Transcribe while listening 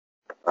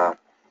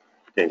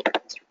Okay,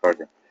 it's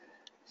recording.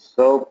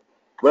 So,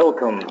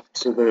 welcome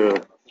to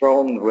the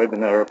Throne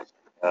webinar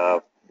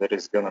that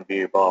is going to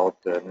be about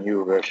the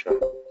new version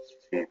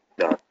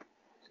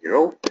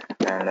 3.0.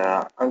 And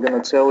I'm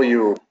going to tell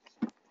you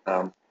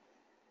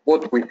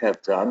what we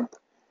have done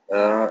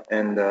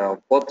and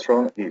what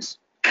Throne is.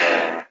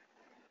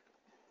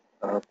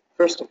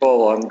 First of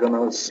all, I'm going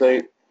to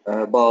say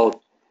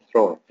about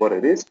Throne, what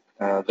it is,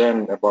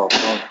 then about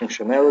Throne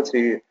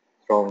functionality,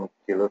 Throne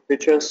killer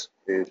features,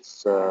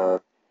 its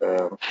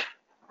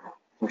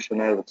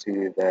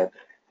functionality that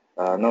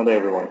not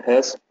everyone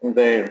has in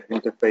their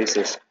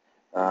interfaces.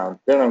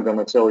 Then I'm going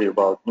to tell you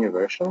about new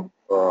version,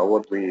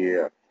 what we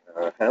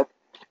have,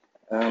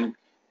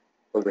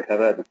 what we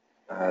have added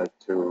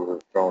to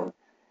Throne.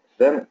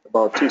 Then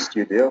about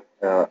TStudio,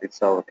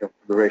 it's our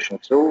configuration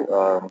tool.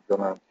 I'm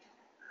going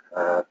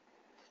to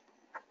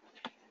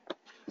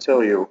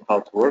tell you how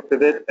to work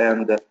with it,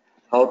 and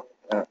how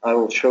I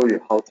will show you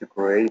how to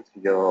create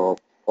your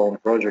own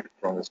project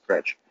from the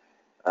scratch.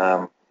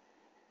 And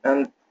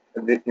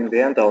in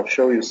the end, I'll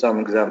show you some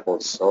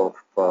examples of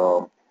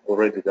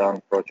already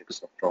done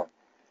projects of Throne.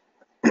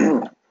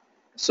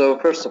 So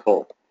first of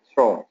all,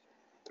 Throne.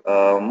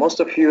 Most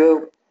of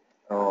you,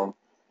 well,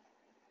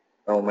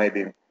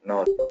 maybe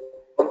not,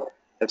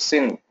 have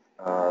seen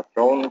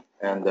Throne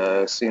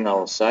and seen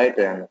our site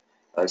and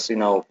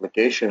seen our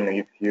application.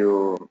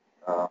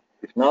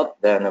 If not,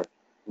 then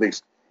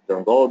please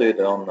download it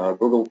on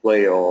Google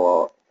Play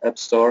or App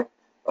Store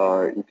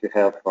if you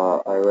have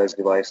iOS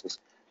devices,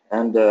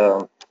 and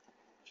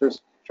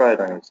just try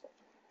it on yourself.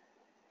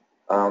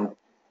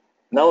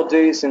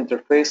 Nowadays,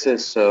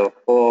 interfaces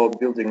for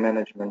building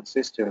management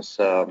systems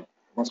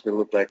mostly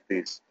look like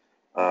this.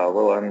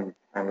 Well, I'm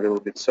a little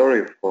bit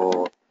sorry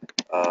for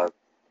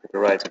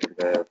copyrighting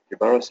the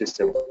Kibaro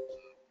system,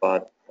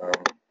 but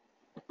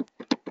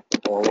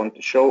what I want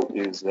to show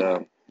is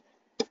that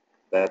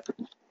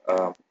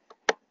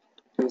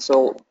it's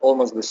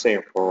almost the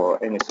same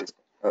for any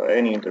system,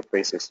 any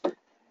interfaces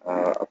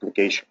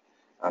application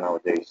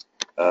nowadays.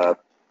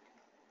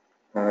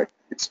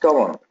 It's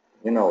common,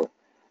 you know.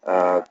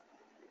 A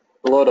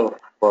lot of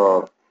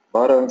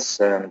buttons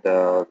and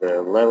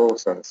the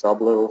levels and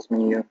sub-levels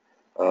menu.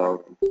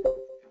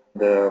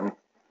 The,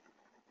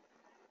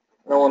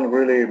 no one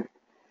really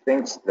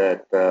thinks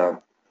that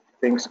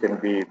things can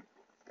be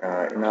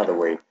another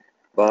way,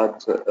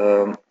 but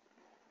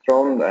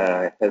Throne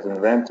has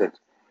invented,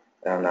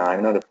 and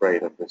I'm not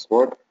afraid of this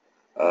word,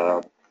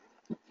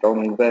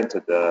 Throne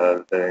invented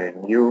the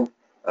new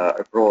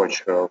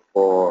approach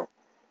for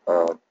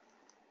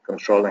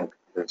controlling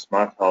the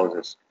smart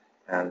houses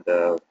and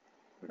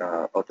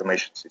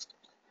automation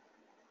systems.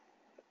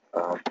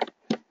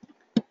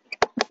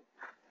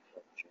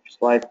 Change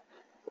slide.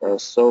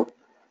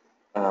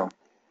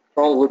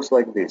 Throne looks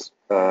like this.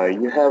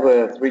 You have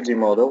a 3D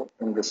model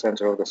in the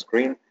center of the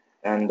screen,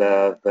 and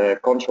the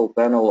control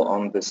panel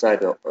on the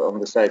sides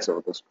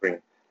of the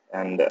screen,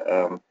 and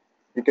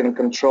you can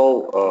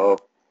control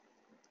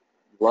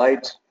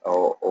light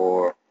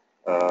or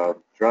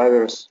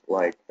drivers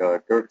like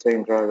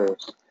curtain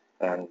drivers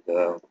and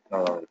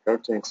not only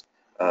curtains,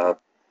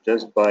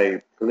 just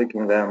by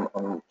clicking them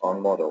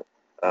on model.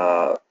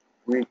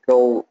 We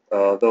call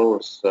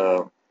those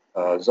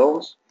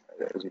zones.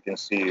 As you can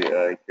see,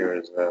 here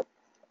is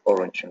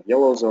orange and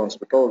yellow zones.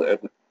 We call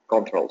it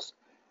controls.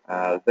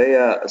 They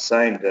are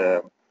assigned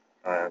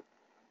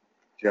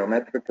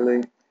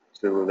geometrically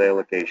to their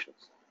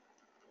locations.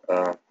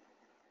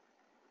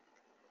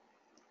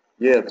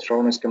 Yeah,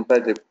 Throne is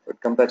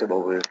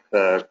compatible with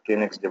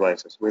KNX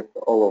devices, with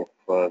all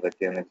of the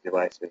KNX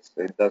devices.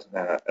 It doesn't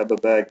have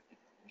ABBA,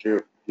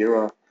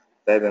 Jira,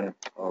 Debian,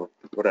 or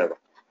whatever.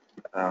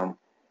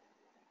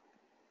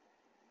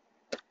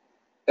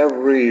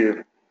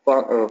 Every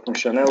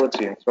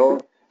functionality in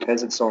Throne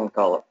has its own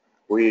color.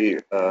 We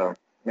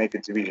make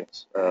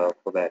divisions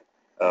for that,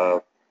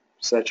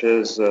 such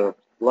as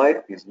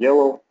light is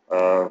yellow,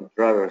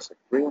 drivers are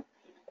green,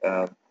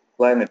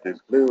 climate is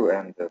blue,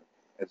 and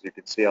as you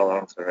can see,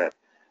 alarms are red.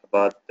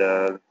 But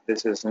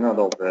this is not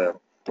all the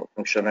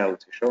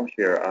functionality shown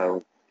here.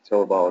 I'll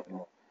tell about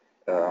more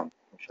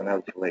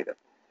functionality later.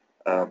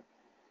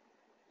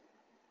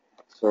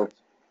 So,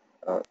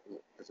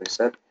 as I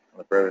said on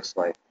the previous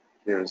slide,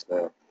 here's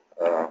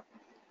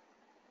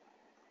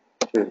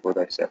what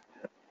I said.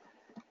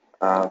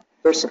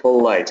 First of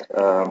all, light.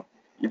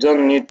 You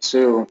don't need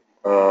to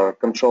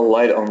control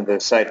light on the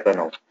side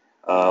panel.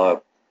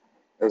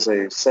 As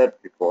I said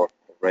before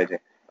already,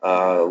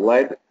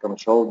 light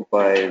controlled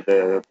by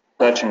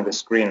touching the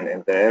screen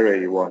in the area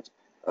you want.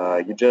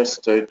 You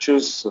just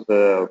choose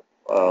the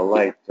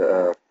light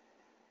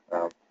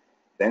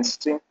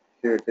density.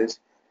 Here it is.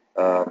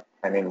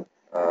 I mean,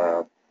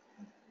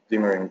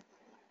 dimming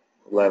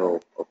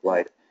level of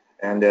light,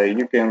 and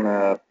you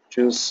can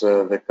choose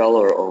the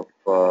color of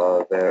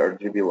the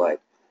RGB light.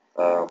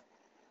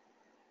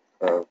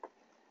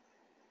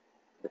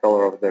 The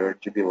color of the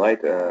RGB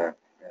light,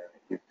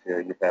 if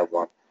you have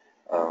one,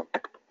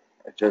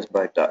 just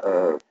by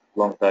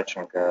long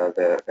touching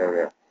the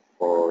area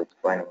for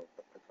defining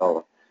the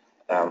color.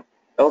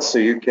 also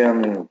you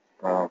can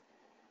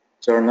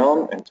turn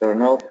on and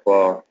turn off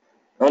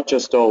not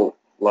just all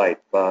light,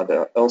 but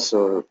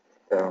also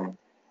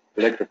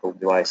electrical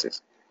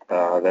devices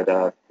that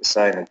are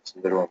assigned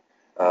to the room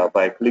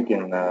by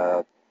clicking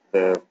uh,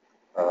 the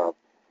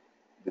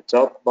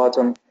top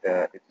button,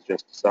 it's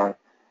just the sun,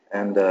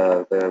 and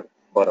the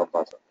bottom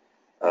button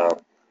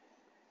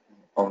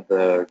on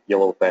the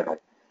yellow panel.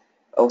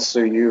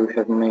 Also, you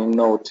have may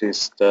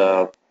noticed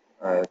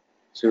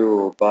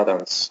two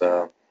buttons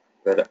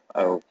that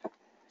I'll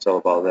tell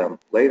about them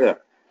later.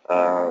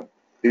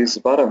 These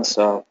buttons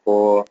are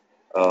for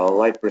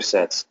light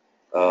presets.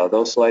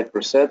 Those light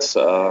presets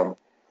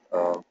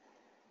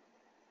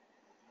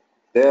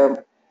they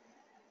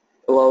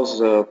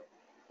allows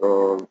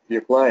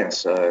your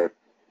clients, the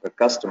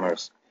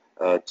customers,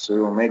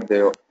 to make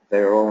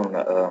their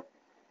own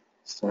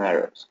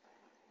scenarios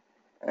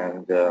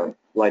and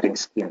lighting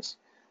schemes.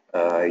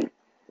 Uh,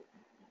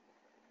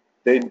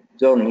 they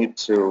don't need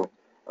to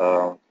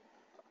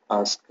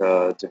ask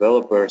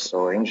developers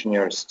or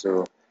engineers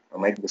to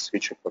make this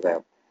feature for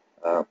them.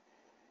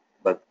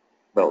 But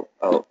well,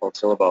 I'll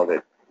tell about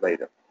it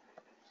later.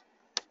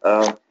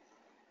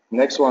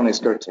 Next one is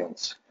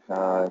curtains.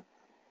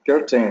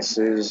 Curtains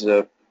is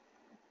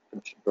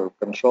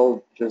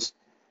controlled just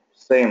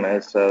same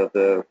as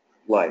the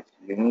light.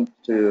 You need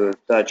to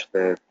touch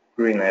the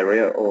green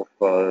area of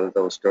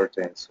those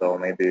curtains, so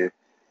maybe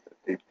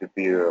it could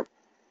be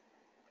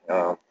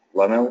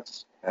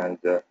lamels and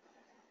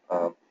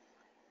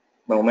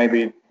well,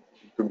 maybe it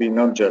could be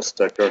not just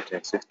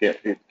curtains.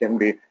 It can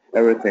be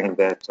everything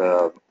that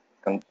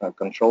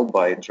controlled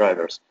by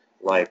drivers,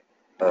 like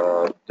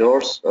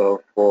doors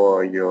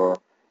for your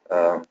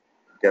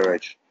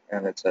garage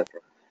and etc.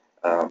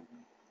 Um,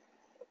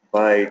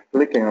 by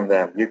clicking on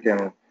them, you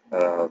can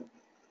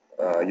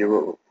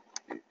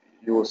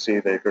you will see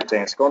the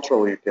curtains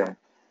control. You can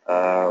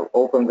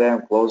open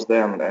them, close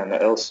them, and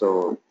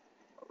also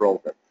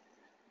roll them.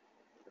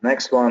 The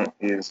next one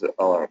is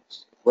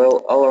alarms.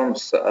 Well,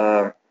 alarms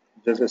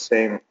just the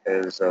same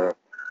as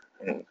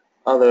in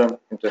other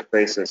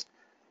interfaces,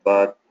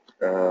 but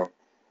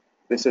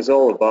this is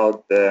all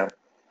about the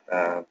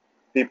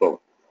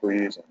people who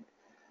use it.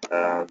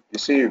 You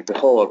see, the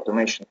whole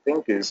automation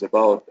thing is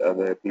about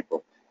the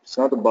people. It's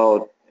not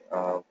about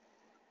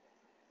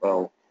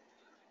well,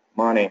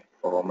 money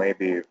or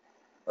maybe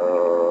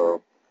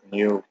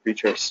new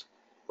features.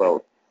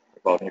 Well,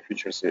 about new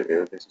features,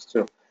 this is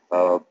true.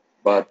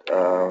 But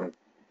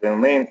the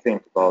main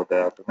thing about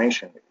the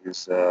automation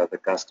is the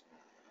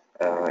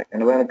customer.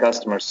 And when a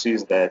customer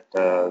sees that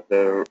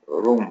the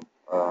room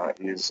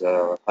is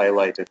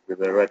highlighted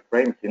with a red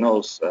frame, he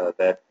knows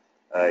that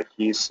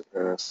he's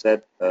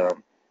set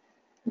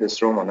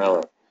this room on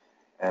alert,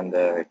 and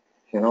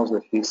he knows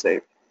that he's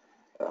safe.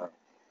 Uh,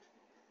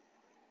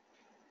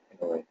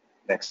 anyway,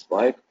 next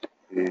slide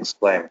is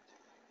climate.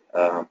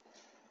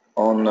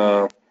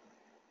 On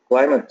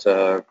climate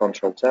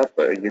control tab,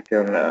 you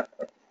can oh,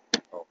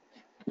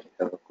 I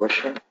have a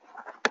question.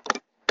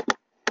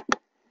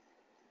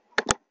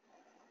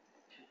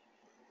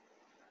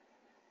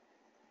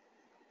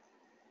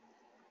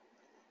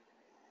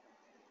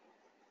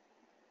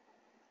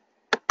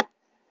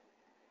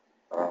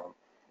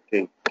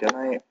 Okay, can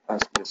I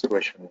ask this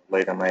question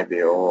later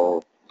maybe,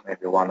 or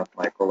maybe one of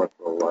my colleagues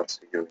will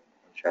answer you in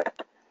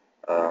chat.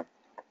 Uh,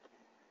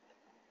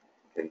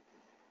 okay,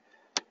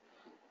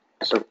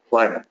 so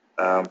climate.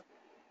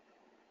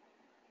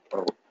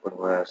 What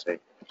do I say?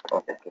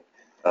 Oh, okay.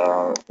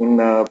 In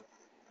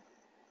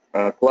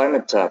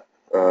climate tab,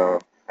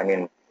 I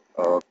mean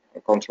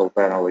control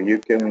panel, you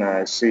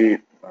can see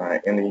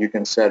and you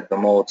can set the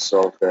modes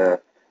of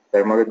the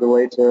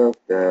thermoregulator,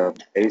 the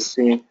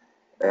AC,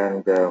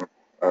 and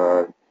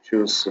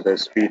choose the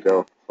speed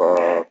of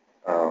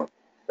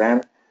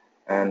fan,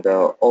 and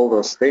all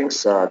those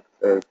things are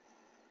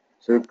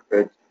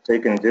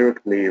taken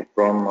directly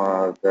from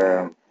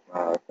the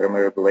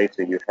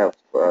thermoregulator you have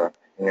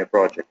in your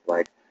project.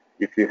 Like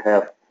if you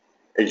have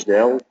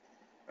HDL,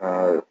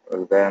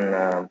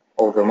 then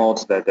all the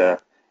modes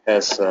that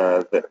has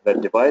that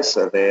device,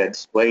 they are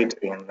displayed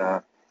in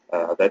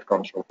that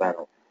control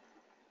panel.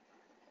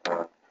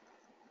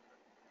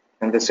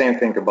 And the same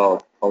thing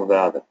about all the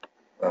other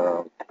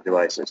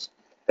devices,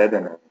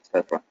 Debian,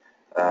 etc.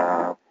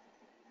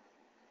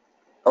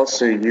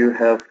 Also, you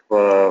have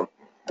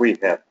we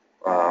have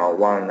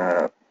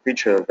one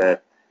feature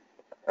that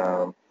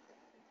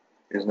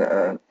is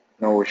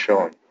nowhere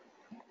shown.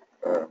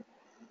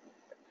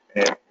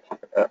 Yeah,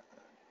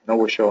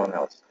 nowhere shown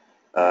else.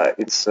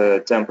 It's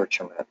a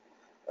temperature map.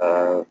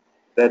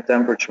 That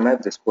temperature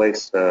map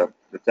displays the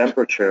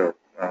temperature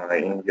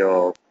in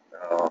your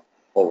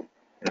home,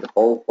 in the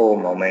whole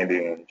home, or maybe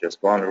in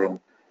just one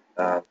room.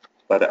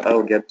 But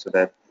I'll get to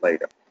that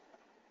later.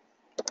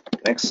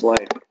 Next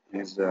slide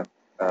is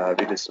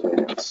video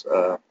surveillance.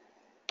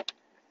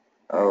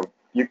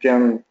 You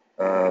can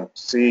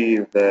see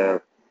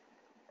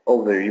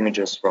all the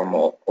images from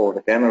all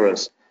the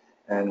cameras,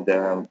 and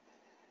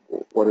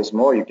what is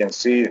more, you can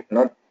see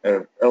not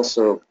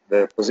also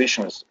the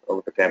positions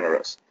of the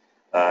cameras.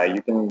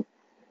 You can,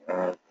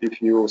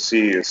 if you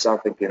see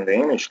something in the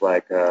image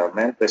like a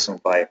man passing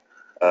by,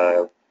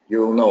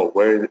 you'll know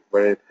where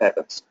it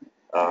happens.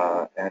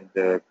 And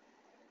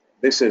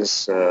this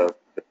is the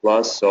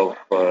plus of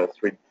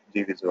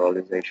 3D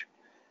visualization.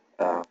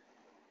 Uh,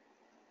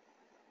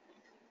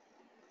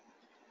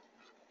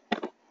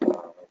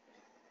 uh,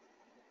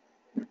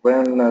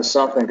 when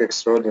something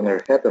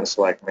extraordinary happens,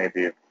 like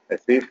maybe a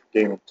thief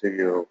came to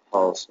your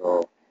house,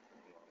 or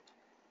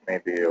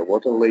maybe a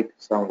water leak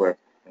somewhere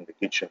in the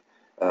kitchen,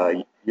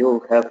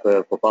 you'll have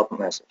a pop-up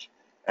message.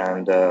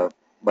 And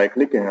by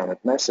clicking on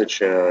that message,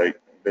 the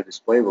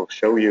display will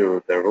show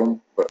you the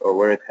room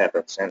where it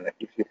happens. And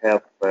if you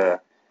have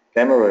a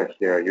camera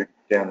here, you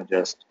can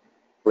just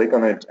click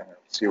on it and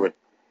see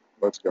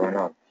what's going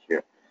on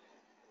here.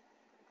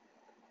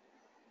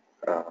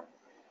 Uh,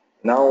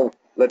 Now,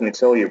 let me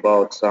tell you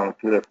about some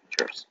killer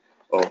features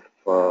of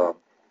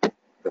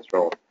the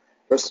Throne.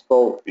 First of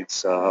all,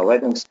 it's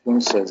lighting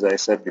schemes, as I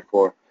said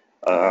before.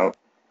 Uh,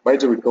 why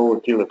do we call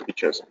it killer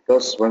features?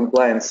 Because when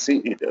clients see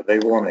it, they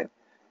want it.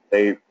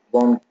 They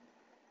want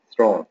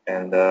Throne,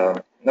 and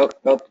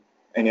not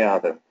any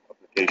other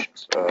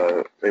applications.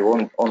 They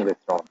want only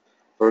Throne.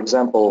 For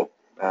example,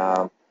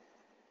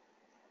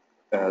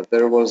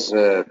 there was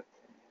a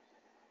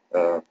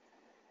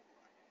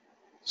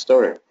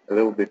story, a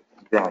little bit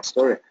ground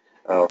story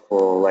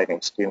for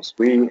lighting schemes.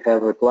 We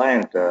have a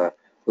client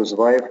whose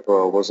wife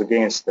was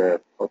against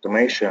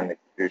automation.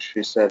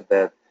 She said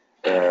that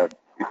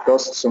it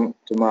costs too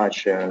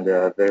much and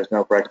there is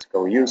no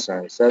practical use,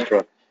 and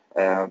etc.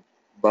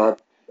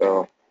 But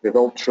with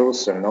all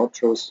truths and no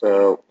truths,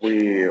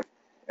 we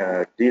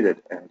did it,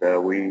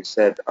 and we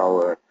set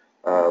our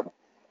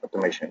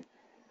automation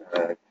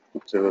uh,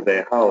 to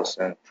their house.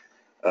 And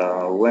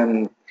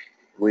when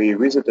we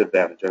visited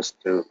them just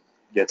to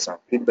get some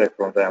feedback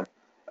from them,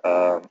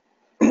 uh,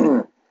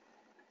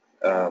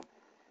 uh,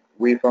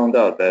 we found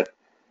out that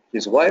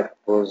his wife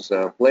was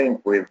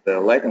playing with the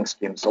lighting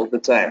schemes all the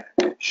time.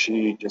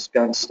 She just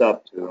can't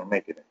stop to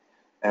make it.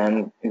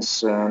 And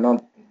it's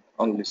not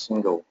only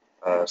single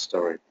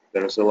story.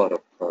 There's a lot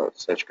of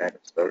such kind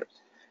of stories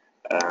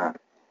uh,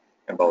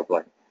 about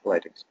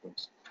lighting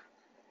schemes.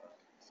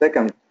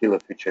 Second killer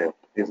feature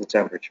is the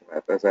temperature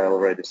map, as I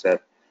already said.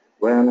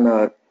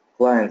 When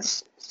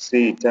clients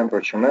see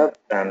temperature map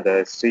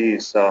and see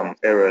some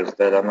areas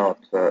that are not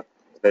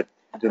that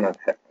do not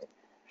have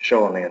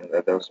shown in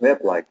those map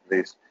like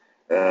this,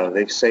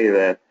 they say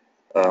that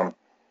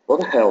what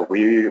the hell,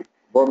 we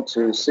want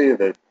to see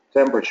the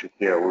temperature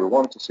here, we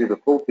want to see the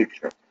full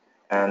picture.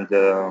 And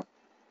um,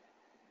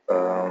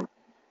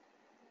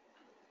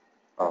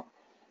 oh,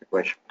 the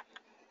question.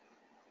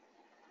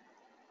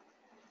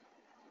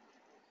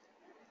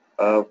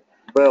 Uh,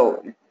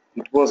 well,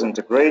 it was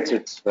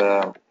integrated,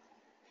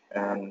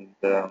 and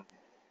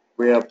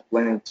we are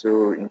planning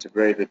to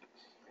integrate it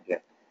again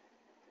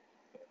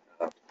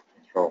in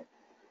Control.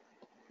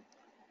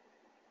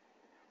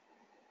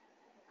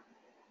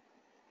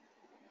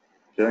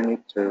 Do I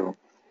need to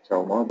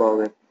tell more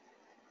about it,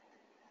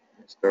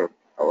 Mr.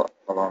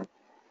 Alon?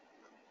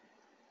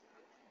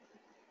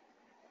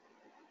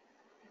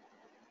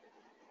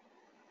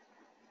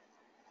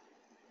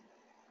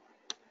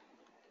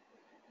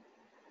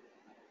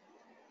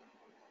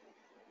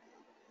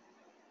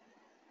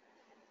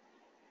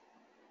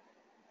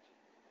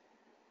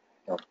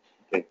 No.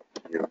 Okay,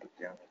 you're not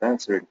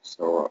answering,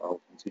 so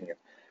I'll continue.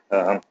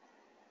 Um,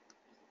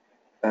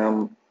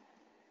 um,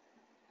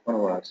 what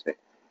do I say?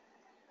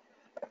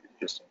 You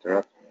just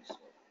interrupted me, so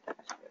I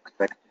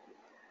expect.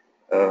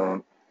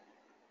 Um,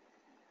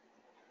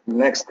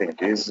 Next thing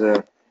is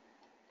uh,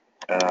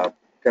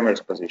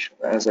 camera's position.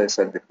 As I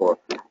said before,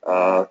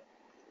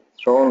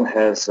 Throne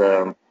has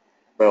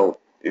well,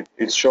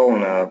 it's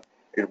shown.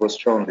 It was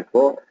shown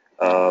before,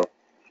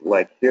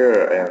 like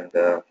here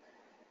and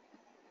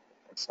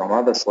some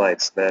other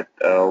slides, that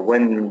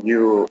when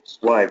you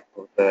swipe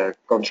the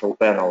control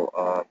panel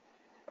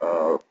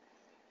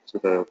to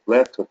the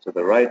left or to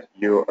the right,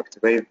 you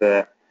activate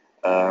the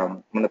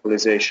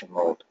monopolization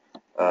mode.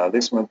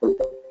 This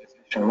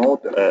monopolization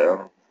mode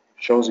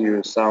shows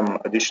you some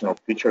additional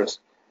features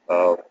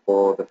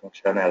for the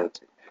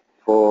functionality.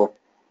 For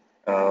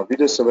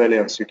video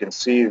surveillance, you can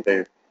see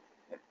the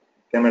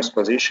camera's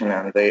position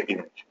and their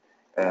image.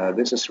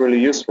 This is really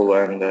useful,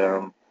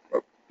 and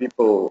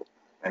people,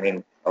 I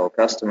mean, our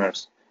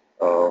customers,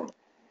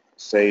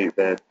 say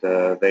that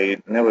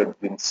they never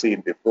been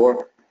seen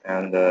before,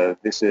 and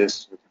this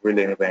is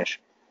really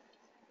invention.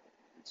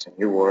 It's a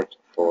new word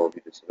for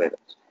video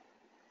surveillance,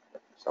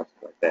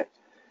 something like that.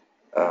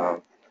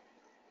 Um,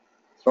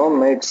 Throne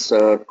makes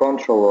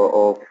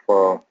control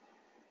of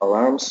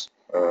alarms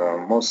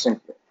more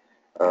simple.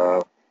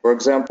 For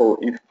example,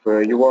 if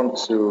you want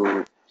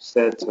to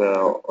set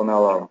an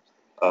alarm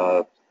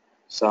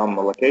some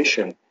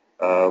location,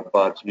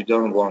 but you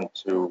don't want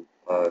to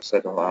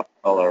set an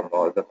alarm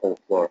on the whole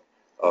floor,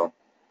 uh,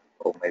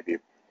 or maybe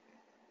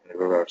in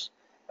reverse.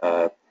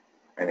 I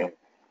mean,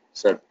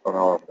 set an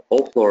alarm on the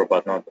whole floor,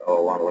 but not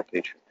one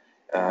location.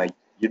 Uh,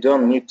 you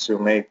don't need to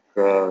make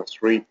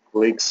 3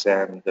 clicks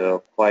and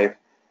 5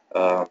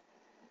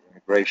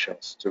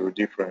 migrations to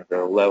different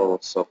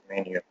levels of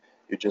menu.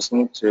 You just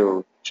need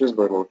to choose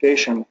the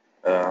location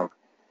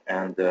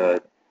and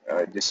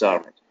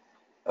disarm it.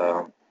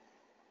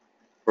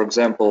 For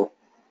example,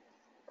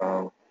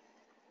 um,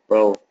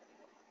 well,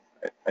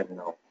 I don't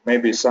know,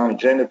 maybe some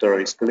janitor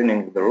is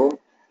cleaning the room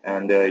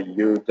and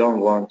you don't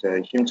want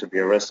him to be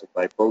arrested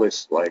by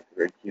police like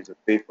he's a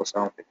thief or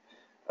something.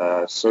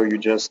 So you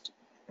just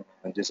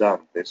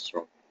disarm this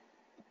room.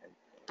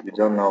 You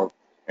don't know,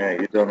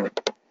 you don't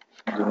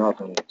do not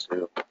need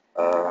to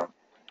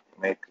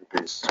make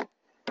this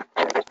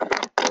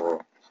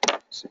for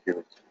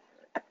security.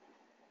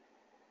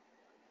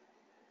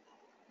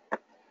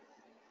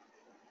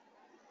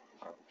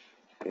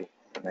 Okay,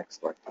 the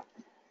next slide.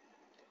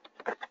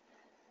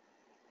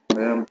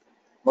 The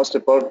most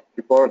important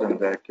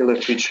killer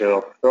feature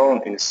of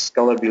Throne is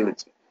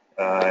scalability.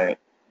 Uh,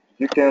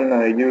 you can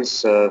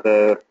use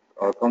the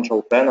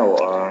control panel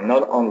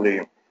not only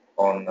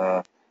on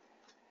the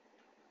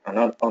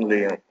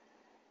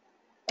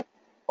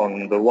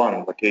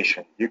one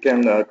location. You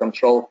can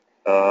control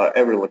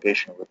every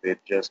location with it,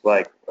 just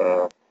like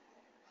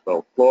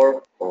well,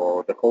 floor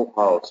or the whole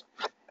house.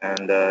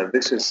 And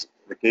this is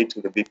the key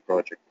to the big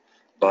project.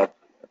 But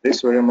at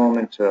this very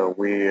moment,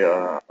 we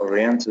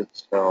oriented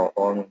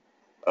on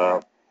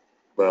uh,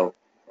 well,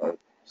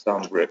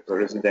 some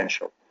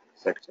residential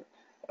sector,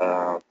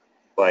 uh,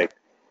 like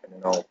I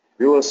don't know,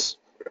 villas,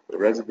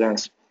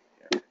 residence,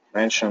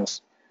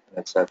 mansions,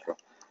 etc.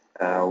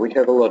 We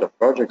have a lot of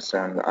projects,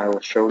 and I will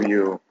show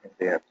you in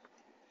the end.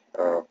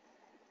 Uh,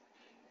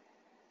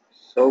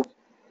 so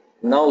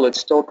now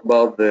let's talk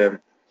about the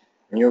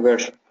new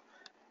version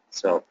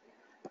itself.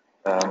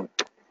 Um,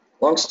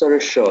 Long story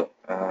short,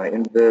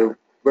 in the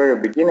very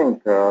beginning,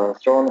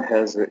 Throne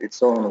has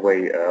its own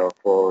way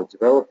for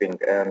developing,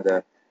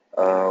 and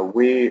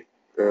we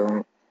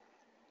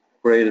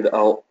created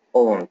our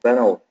own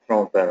panel,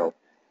 Throne panel.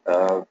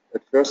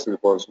 At first it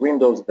was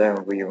Windows,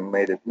 then we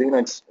made it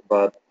Linux,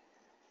 but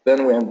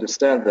then we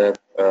understand that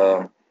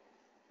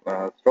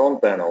Throne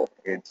panel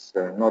it's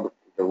not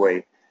the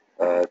way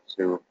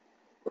to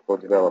for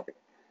developing,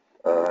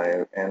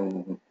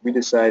 and we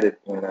decided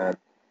in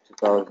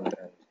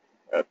 2030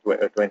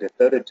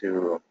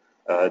 to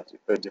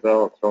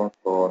develop Throne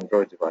for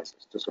Android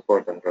devices to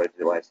support Android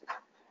devices.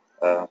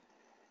 Uh,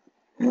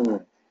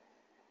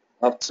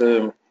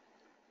 After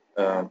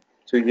 2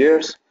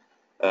 years,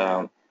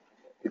 um,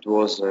 it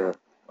was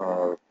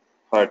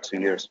hard 2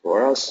 years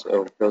for us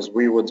because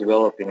we were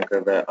developing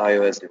the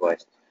iOS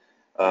devices.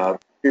 Uh,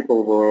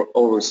 People were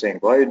always saying,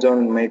 "Why you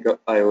don't make a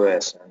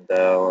iOS?"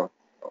 And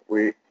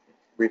we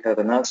we had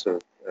an answer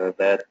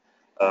that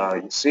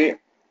you see,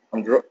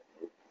 Andro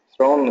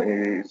Throne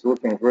is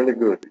looking really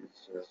good.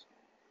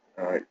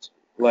 It's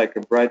like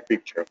a bright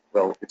picture.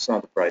 Well, it's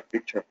not a bright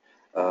picture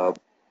uh,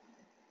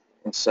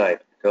 inside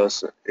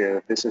because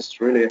this is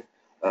really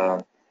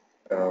uh,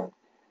 uh,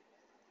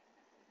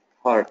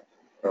 hard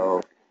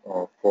uh,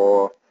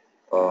 for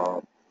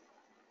uh,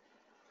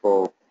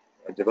 for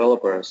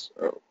developers.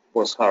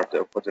 Was hard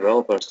for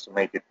developers to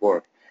make it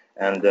work,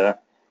 and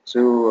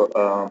to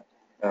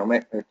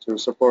to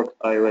support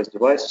iOS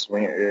devices,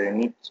 we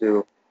need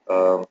to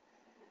um,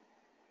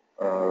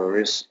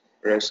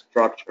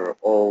 restructure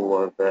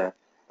all of the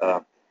uh,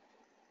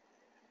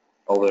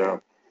 all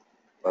the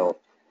well,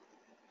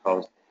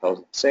 how's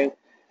it say,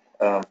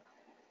 um,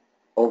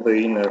 all the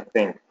inner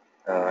thing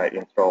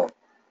in Throne,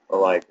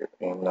 like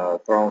in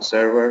Throne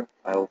server.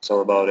 I'll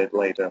tell about it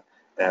later,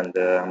 and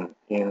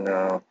in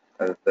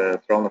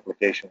the Throne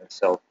application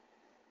itself.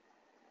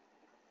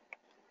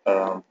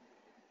 Um,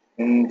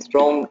 in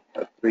Throne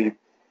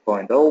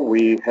 3.0,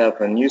 we have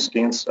new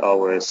skins.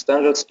 Our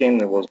standard skin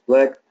was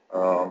black.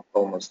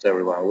 Almost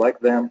everyone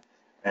liked them,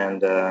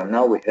 and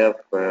now we have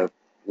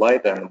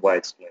light and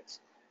white skins.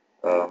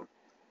 Um,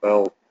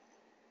 well,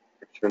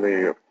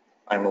 actually,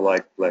 I'm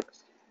like black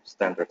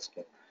standard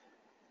skin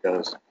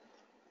because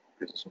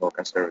this is more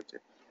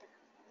conservative.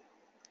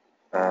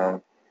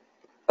 Um,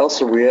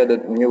 Also, we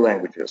added new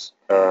languages.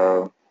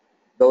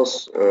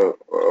 Those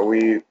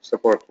we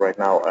support right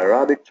now: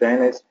 Arabic,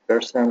 Chinese,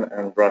 Persian,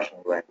 and Russian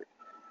language.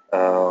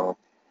 Uh,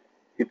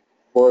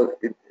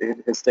 it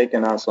has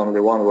taken us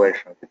only one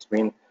version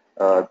between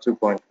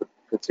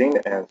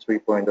 2.15 and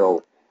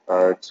 3.0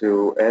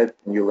 to add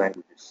new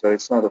languages. So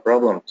it's not a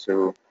problem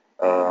to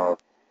uh,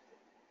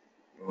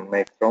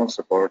 make Throne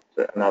support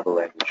another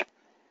language.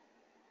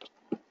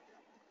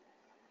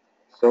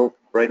 So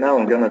right now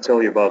I'm going to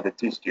tell you about the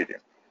T-Studio.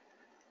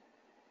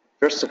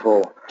 First of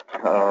all,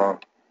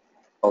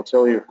 I'll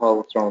tell you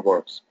how Throne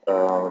works.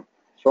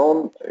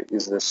 Throne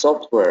is the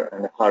software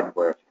and the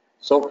hardware.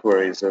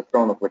 Software is a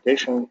Throne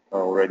application. I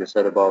already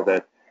said about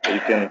that.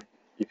 You can,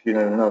 if you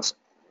have not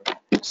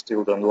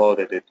still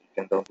downloaded it, you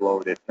can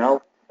download it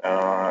now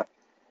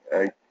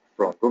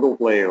from Google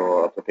Play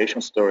or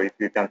Application Store. If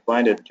you can't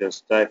find it,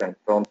 just type in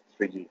Throne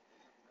 3D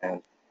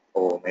and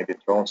or maybe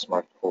Throne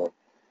Smart Home.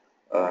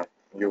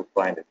 You'll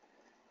find it.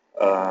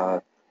 Uh,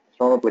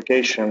 Chrome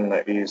application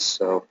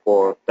is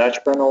for touch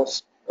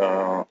panels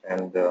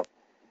and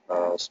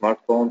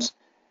smartphones.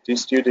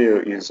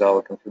 TStudio is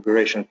our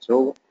configuration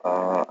tool.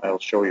 I'll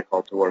show you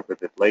how to work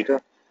with it later.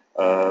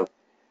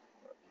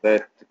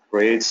 That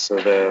creates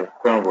the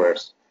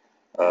firmwares.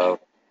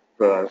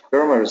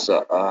 Firmwares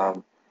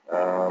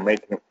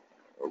making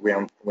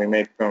we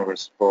make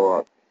firmwares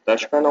for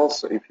touch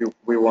panels if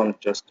we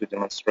want just to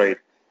demonstrate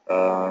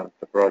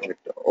the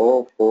project,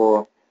 or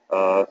for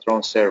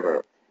Tron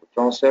server. The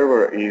Tron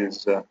server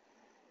is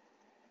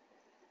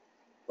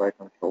by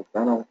control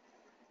panel.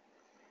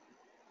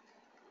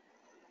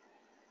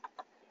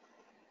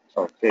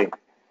 Okay,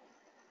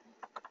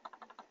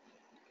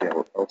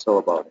 I'll tell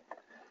about it.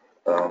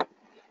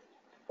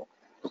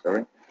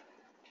 Sorry.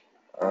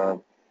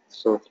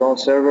 So Tron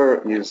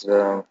server is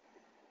our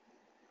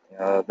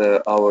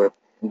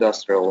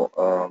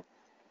industrial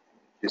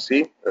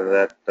PC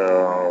that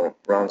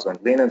runs on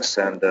Linux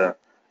and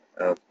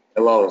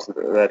allows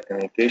that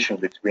communication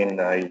between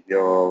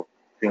your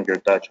finger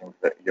touching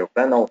your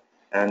panel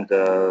and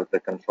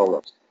the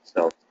controller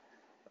itself.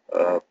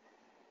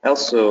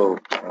 Also,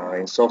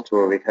 in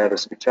software we have a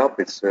SwitchUp.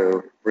 It's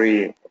a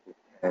free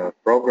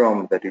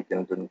program that you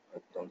can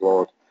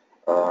download,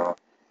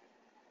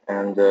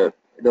 and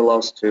it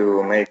allows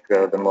to make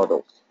the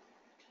models,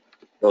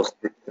 those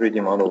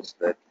 3D models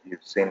that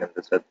you've seen in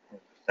the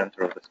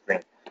center of the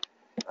screen.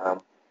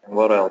 And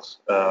what else?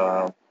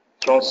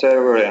 Tron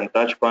server and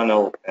touch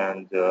panel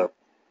and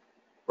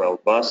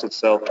well, bus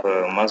itself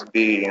must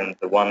be in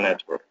the one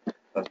network,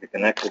 must be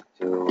connected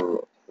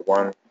to the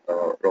one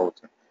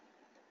router.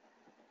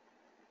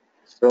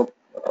 So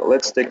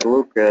let's take a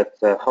look at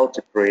how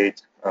to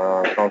create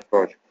a Tron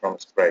project from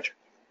scratch.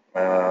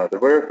 The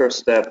very first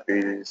step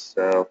is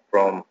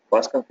from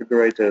bus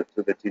configurator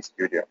to the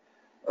TStudio.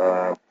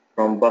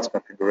 From bus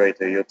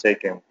configurator, you're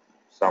taking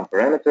some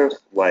parameters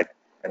like,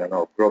 I don't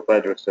know, group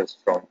addresses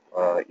from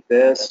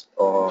ETS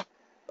or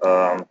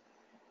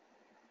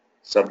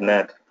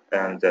subnet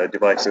and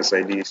devices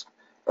IDs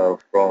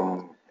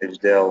from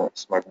HDL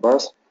Smart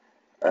Bus,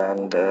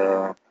 and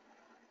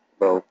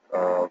well,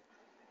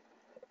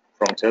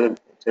 from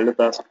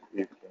Teletask,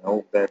 if you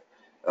know that,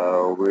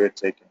 we're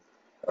taking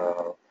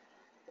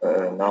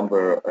a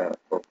number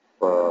of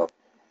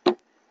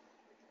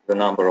the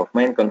number of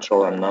main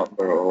control and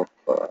number of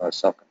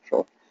sub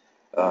control.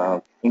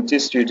 In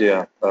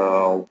TStudio,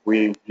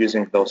 we're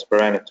using those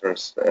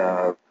parameters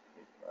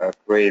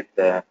create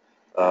the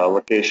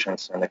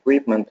locations and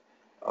equipment.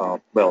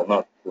 Well,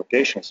 not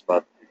locations,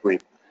 but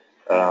equipment.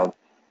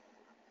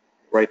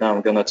 Right now,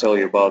 I'm going to tell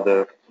you about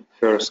the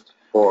first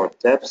 4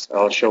 tabs.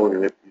 I'll show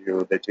you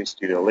the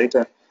TStudio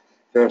later.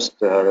 First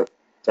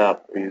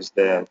tab is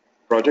the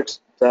projects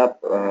tab.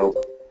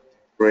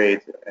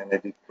 Create and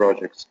edit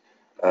projects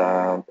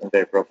and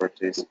their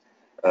properties.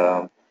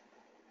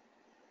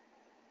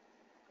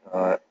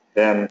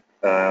 Then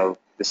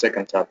the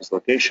second tab is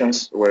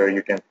locations, where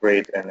you can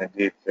create and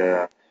edit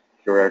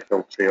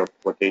hierarchical tree of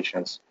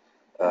locations.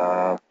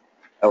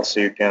 Also,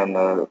 you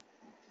can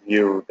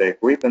view the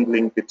equipment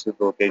linked to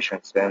the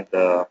locations and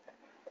the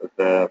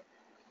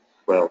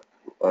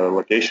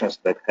locations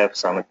that have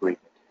some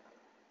equipment.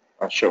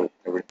 I'll show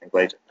everything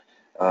later.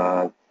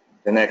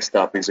 The next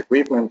tab is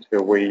equipment,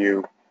 where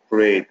you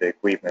create the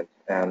equipment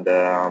and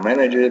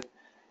manage it.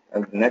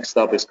 And the next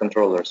tab is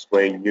controllers,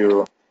 where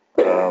you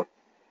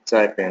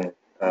type in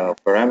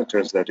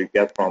parameters that you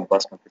get from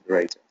bus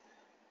configurator.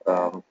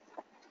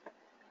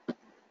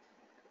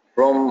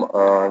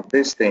 From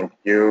this thing,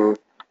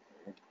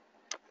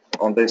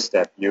 on this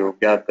step, you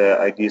got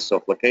the IDs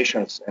of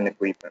locations and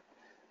equipment.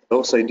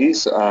 Those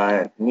IDs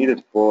are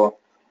needed for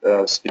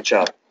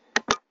SwitchUp,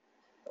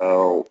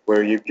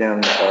 where you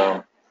can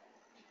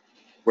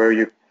where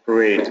you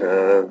create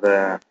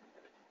the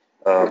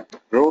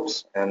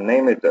groups and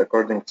name it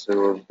according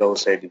to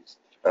those IDs.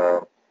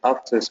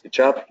 After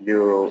SwitchUp,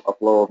 you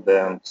upload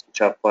the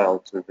SwitchUp file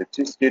to the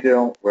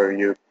TStudio, where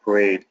you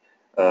create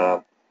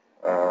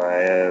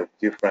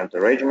different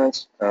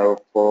arrangements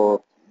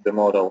for the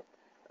model,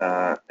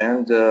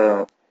 and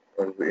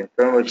in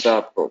firmware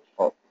tab,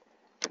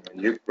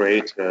 you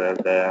create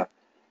the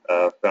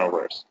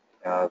firmwares,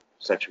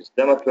 such as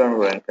demo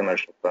firmware and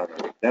commercial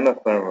firmware. Demo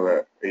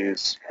firmware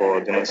is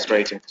for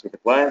demonstrating to the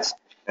clients,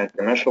 and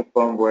commercial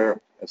firmware,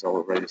 as I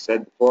already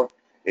said before,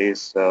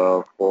 is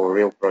for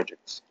real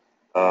projects.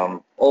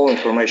 All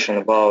information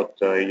about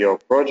your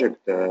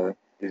project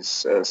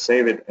is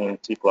saved in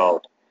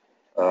tCloud.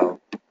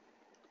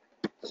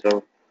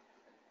 So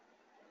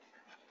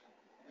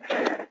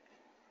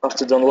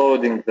after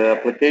downloading the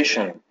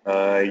application,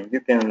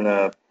 you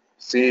can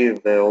see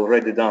the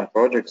already done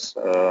projects.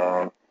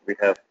 We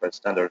have a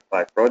standard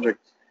 5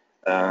 projects,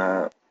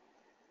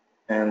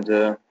 and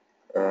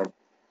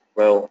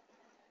well,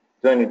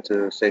 do I need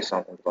to say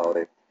something about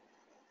it?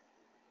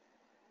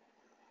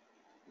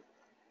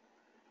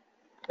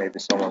 Maybe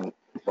someone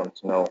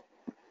wants to know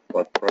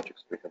what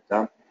projects we have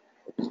done.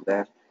 What is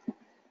that?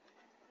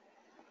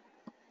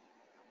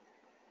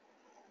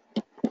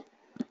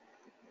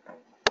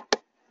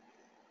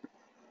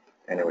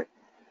 Anyway,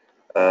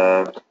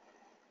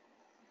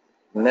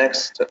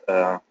 Next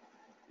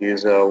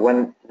is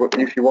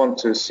if you want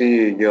to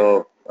see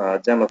your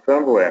demo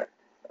firmware,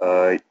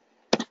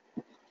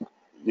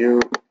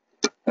 you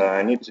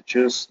need to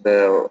choose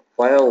the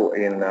file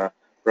in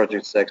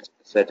project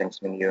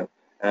settings menu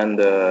and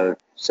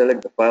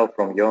select the file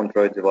from your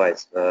Android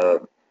device.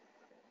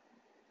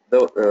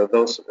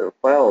 Those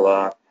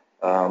file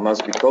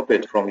must be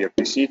copied from your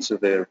PC to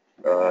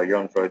your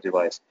Android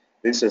device.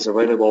 This is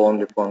available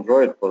only for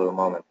Android for the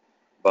moment,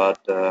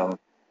 but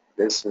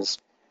this is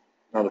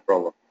not a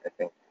problem, I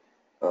think,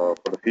 for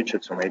the future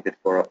to make it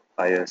for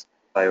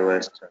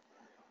iOS too.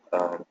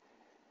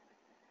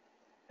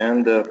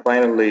 And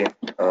finally,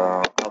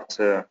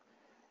 after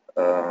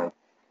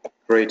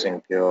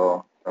creating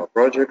your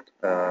project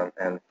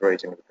and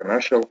creating the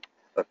commercial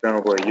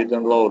firmware, you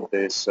download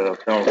this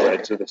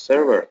firmware to the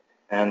server,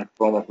 and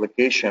from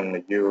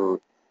application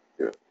you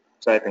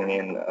typing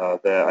in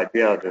the IP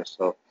address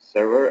of the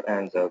server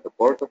and the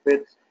port of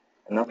it,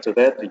 and after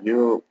that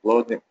you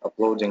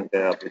uploading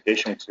the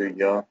application to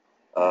your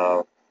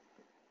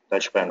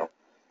touch panel.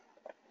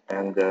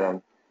 And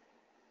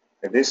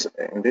in this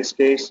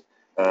case,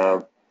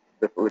 the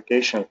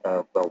application,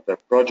 the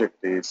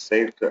project is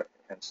saved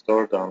and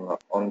stored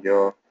on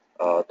your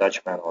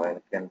touch panel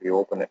and can be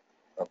opened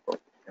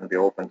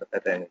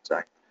at any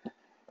time.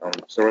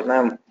 So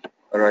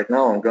right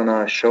now I'm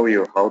gonna show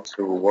you how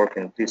to work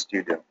in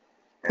TStudio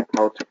and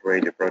how to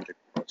create a project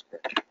from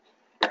scratch.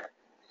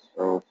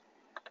 So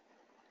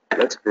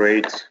let's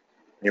create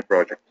a new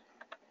project.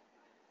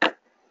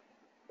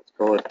 Let's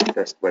call it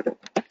test wedding.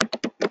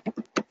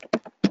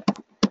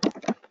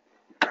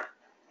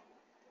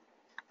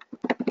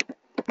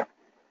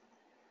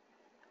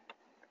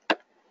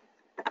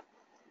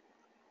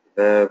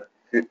 The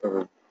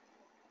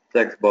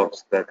text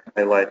box that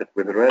highlighted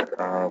with red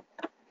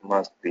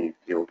must be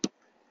filled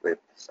with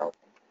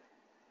something.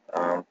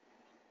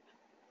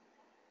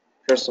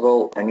 First of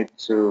all, I need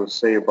to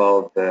say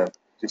about the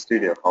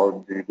TStudio. How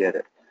do you get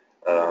it?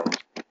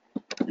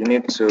 You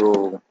need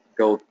to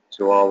go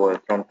to our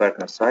Tron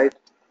partner site.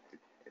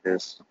 It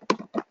is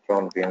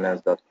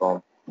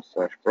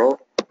tronvns.com/pro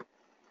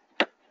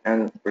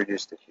and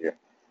register here.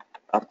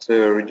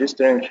 After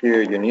registering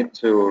here, you need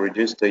to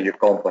register your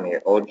company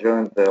or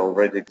join the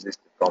already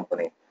existing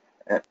company.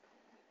 And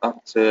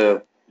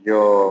after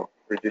your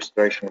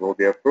registration will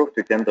be approved,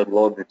 you can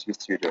download the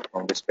TStudio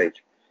from this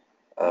page.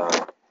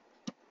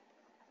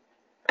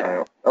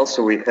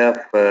 Also, we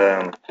have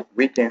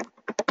wiki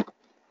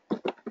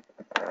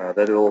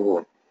that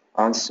will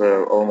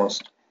answer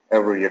almost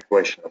every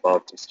question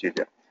about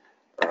TStudio.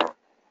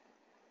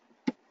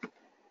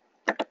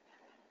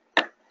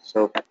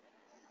 So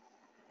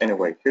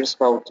anyway, here's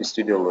how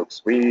TStudio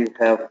looks. We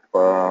have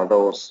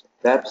those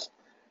tabs,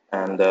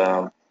 and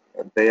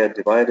they are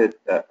divided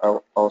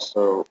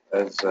also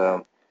as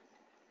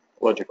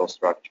logical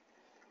structure.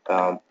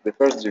 The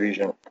first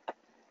division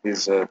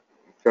is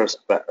first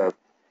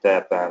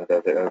tab and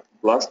the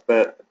last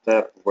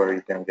tab where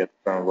you can get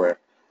firmware,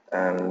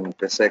 and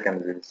the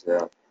second is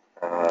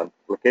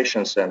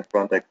locations and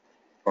front-end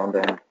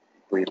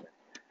equipment.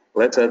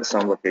 Let's add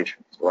some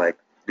locations like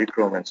big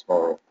room and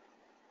small room.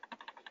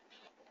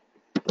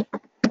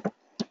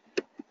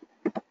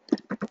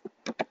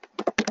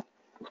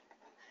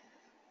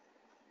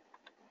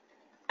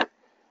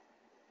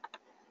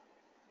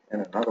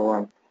 And another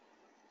one.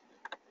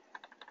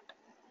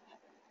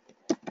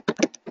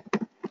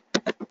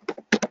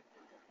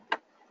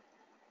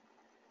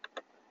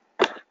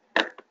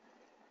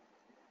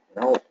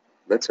 Now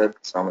let's add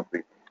some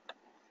equipment.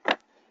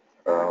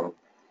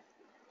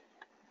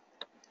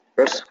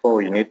 First of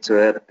all, you need to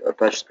add a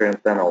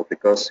touchscreen panel,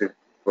 because if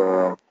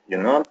you're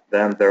not,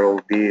 then there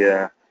will be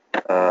an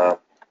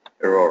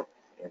error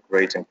in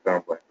creating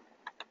firmware.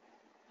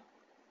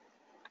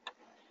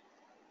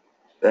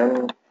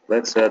 Then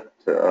let's add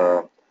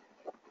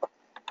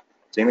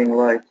dimming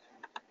light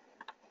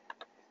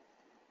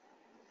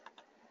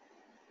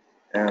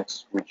and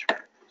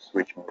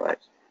switching light.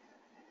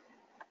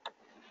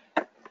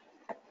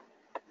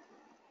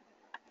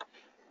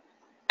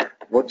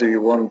 What do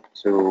you want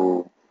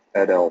to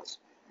add else?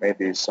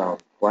 Maybe some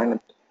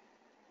climate.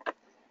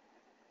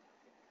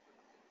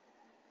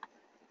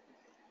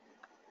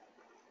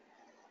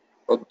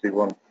 What do you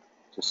want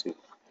to see?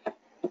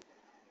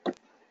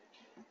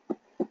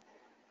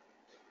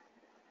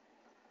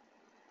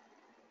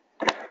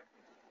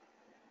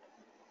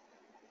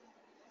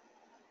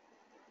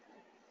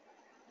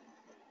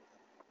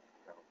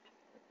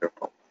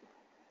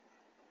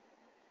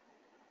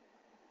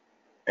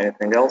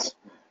 Anything else?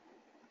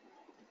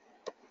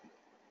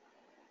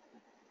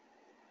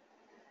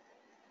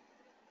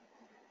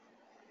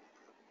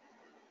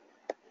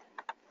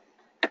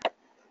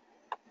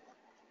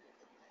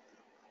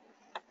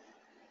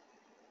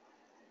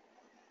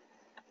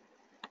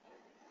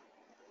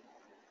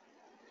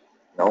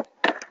 No?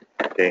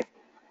 Okay.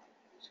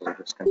 So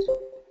just continue.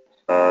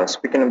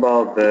 Speaking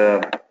about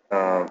the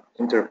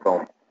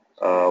intercom,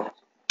 well,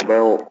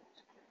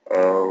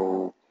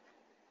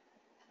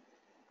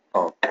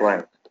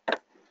 climate.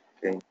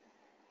 Okay.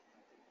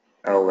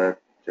 I'll let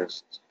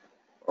just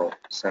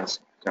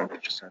sensing,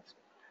 temperature sensing.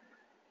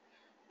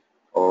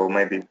 Or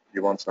maybe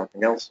you want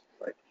something else,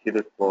 like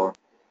heated floor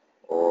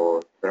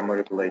or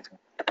thermoregulating.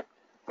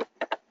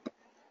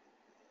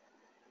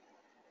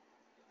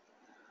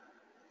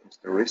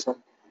 Mr. Wilson?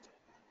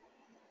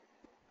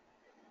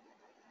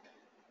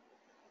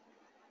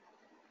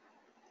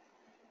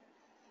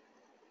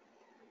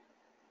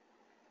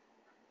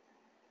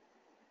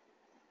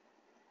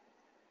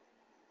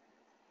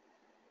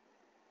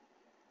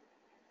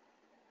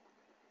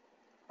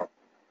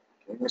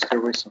 Okay,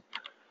 Mr. Wilson.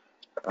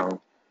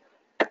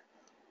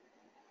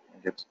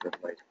 Get a bit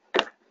late.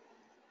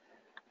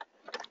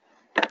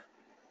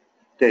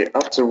 Okay,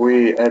 after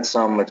we add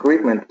some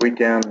equipment,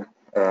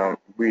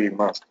 we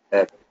must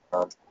add,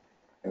 I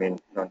mean,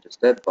 not just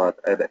that, but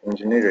add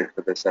engineering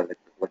to the selected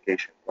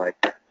location. Like,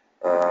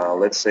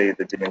 let's say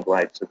the dimming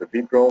light to the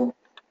big room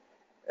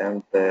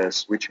and the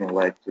switching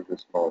light to the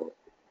small room.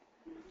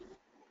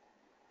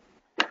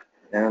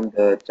 And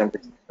the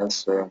temperature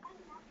sensor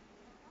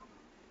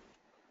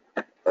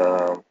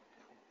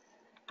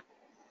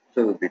to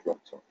the big room.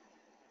 So,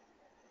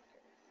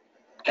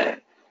 okay.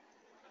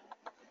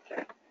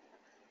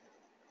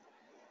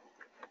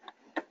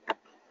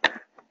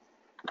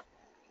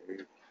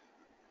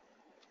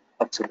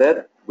 After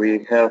that,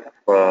 we have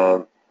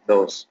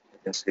those, you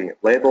can see,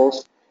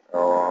 labels,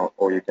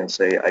 or you can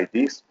say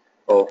IDs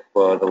of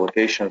the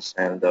locations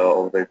and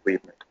of the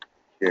equipment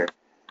here.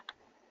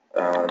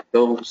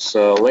 Those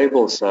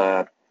labels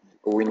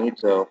we need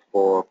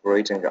for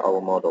creating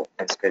our model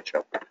in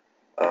SketchUp.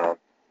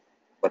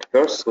 But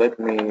first, let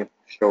me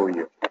show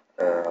you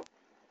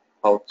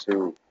how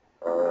to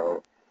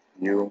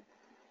view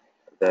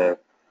the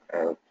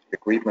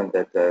equipment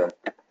that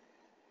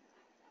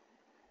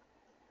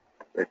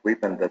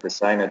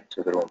assigned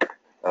to the room.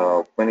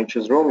 When you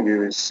choose room,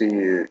 you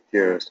see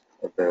here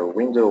the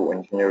window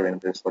engineering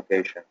this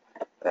location,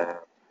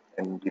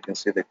 and you can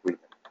see the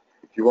equipment.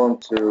 If you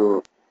want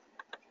to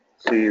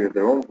see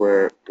the room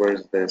where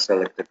is the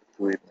selected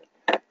equipment,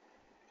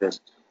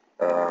 just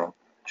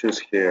choose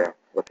here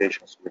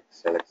locations with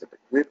selected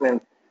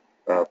equipment,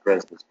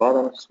 press this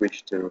button,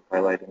 switch to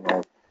highlighting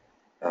mode,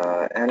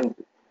 and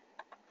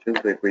choose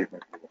the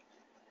equipment.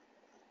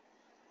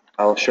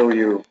 I'll show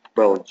you,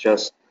 well,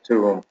 just two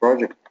rooms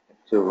project,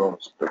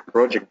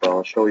 but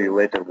I'll show you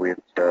later with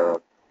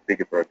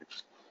bigger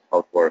projects how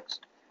it works.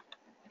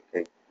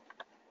 Okay.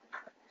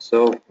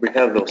 So we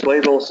have those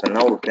labels, and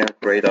now we can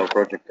create our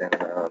project in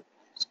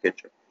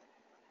SketchUp.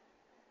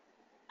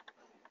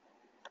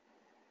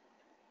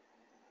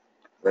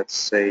 Let's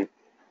say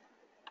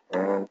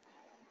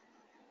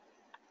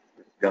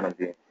it's gonna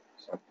be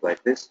something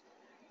like this,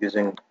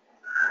 using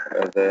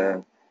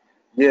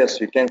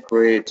yes, you can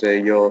create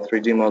your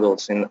 3D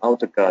models in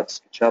AutoCAD.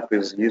 SketchUp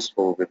is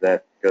useful with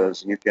that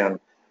because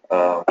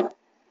uh,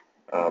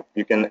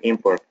 you can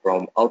import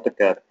from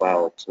AutoCAD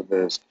file to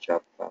the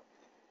SketchUp file.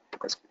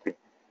 SKP.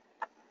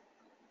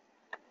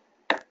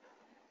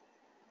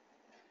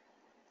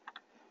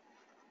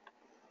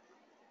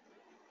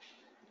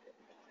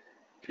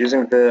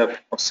 Using the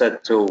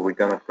offset tool, we're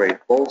gonna create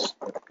walls.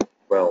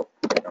 Well,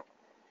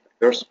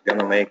 first we're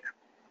gonna make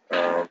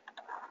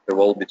the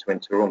wall between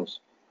two rooms.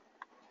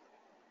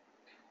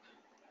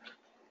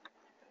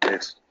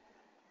 This.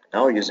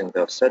 Now using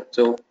the offset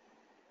tool,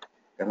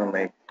 we're gonna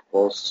make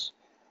walls.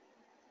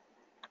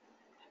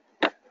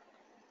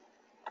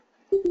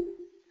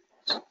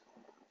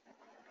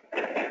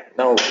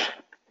 Now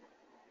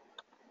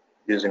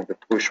using the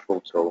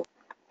push-pull tool,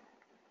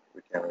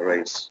 we can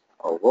erase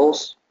our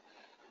walls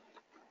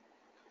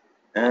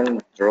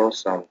and draw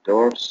some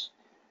doors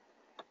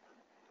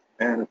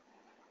and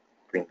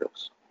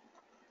windows.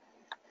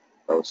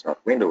 Well, it's not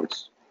window,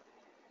 it's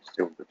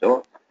still the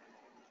door,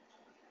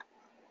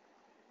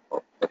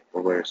 but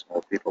for very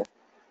small people.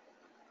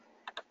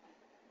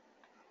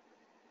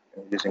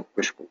 And using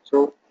push-pull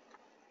tool,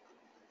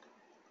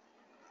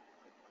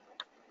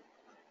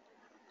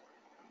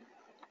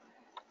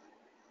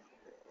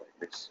 like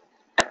this.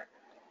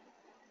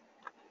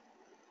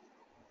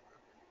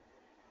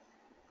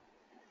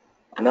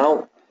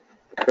 Now,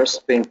 the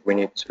first thing we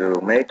need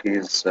to make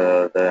is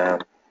the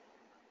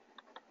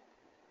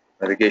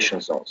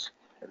navigation zones.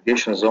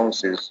 Navigation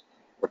zones is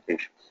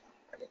locations.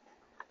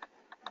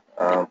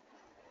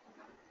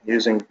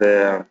 Using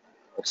the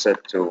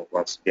offset tool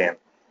once again,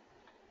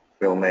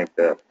 we'll make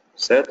the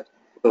set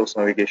for those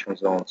navigation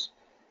zones.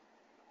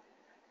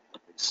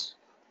 Let's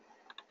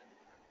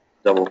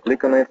double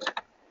click on it,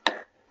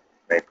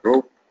 make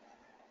group.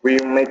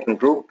 We're making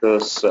group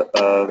because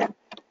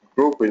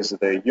group is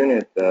the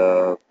unit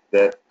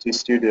that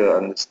T-Studio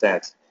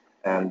understands,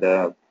 and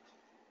the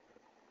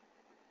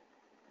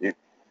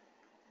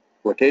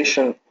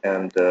location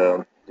and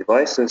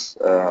devices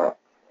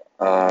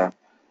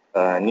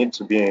need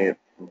to be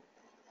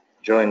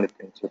joined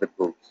into the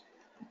groups.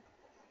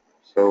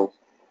 So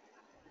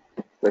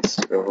let's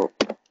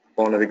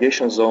for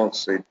navigation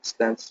zones, it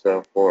stands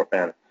for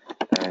N,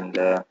 and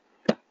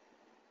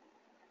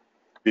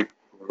big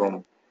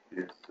room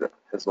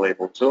has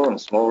label 2 and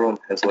small room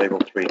has label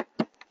 3.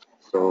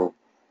 So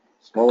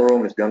small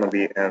room is gonna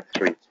be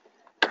N3,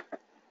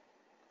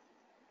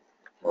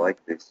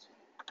 like this.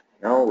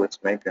 Now let's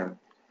make a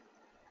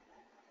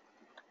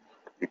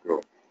big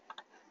room.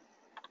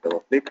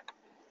 Double click.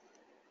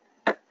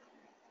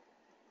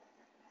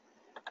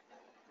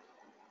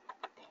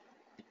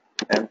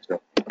 Enter.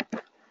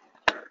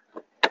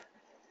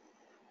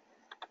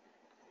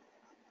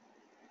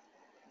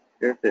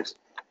 Here it is.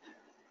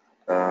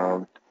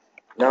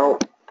 Now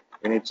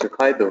we need to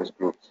hide those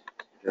groups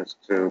just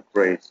to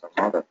create some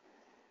other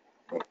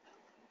things.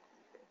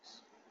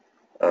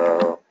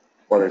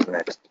 What is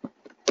next?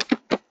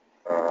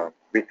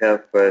 We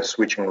have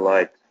switching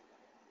light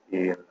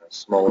in a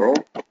small room.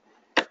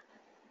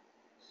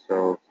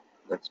 So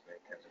let's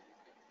make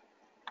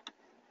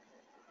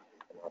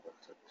another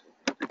set.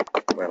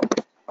 Well,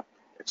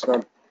 it's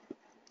not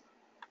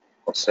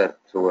set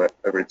to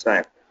every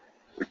time.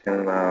 We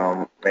can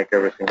make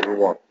everything we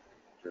want,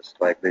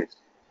 just like this.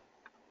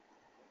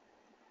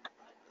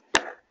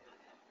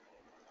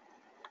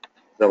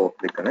 Double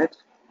click on it,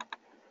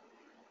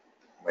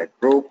 make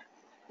group,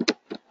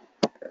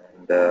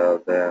 and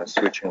the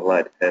switching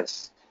light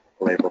has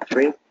label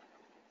 3.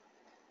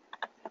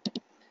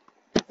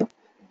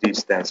 D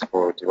stands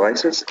for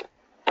devices,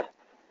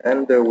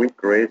 and we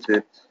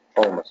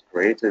almost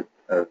created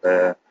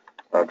the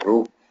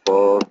group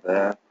for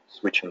the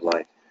switching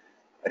light.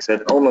 I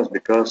said almost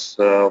because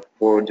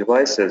for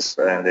devices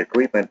and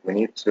equipment we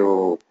need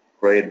to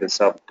create the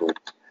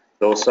subgroups.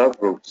 Those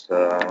subgroups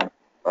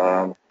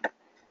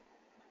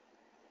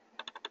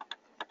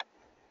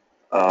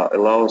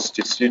allows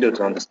GStudio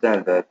to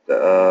understand that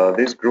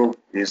this group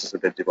is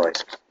the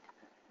devices,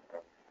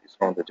 is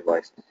from the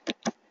devices,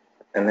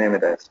 and name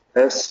it as.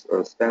 S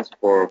stands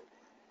for,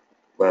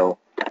 well,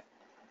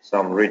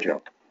 some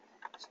region.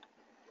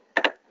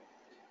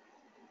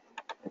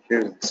 And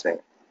here's the same.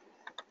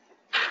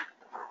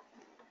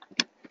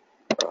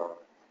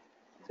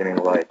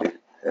 Dimming light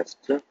is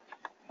S2,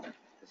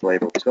 is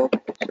label 2, so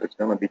it's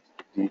gonna be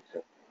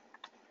D2.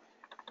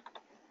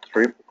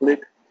 Triple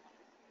click,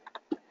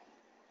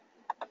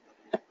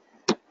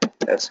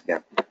 S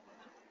again.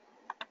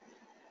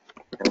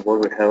 And what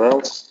we have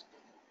else?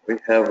 We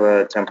have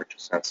a temperature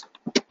sensor.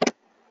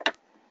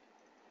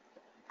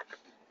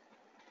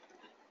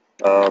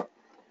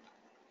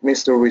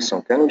 Mr.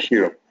 Wilson, can you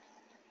hear?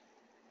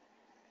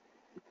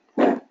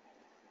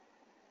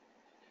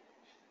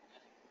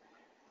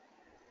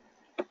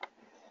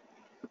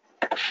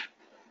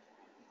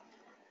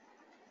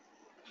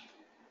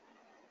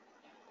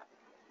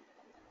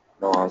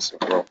 No answer.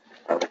 Well,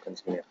 I will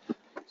continue.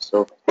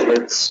 So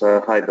let's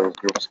hide those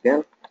groups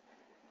again.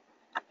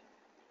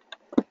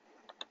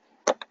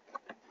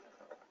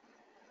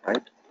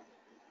 Right,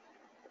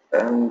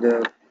 and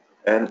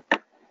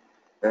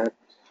that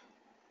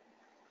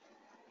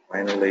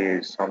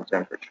finally some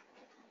temperature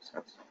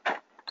sensor.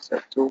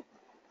 Set 2.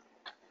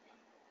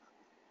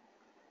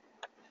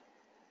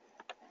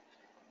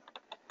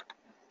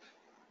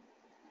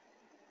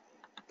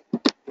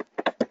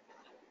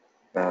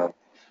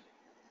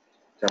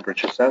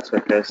 Temperature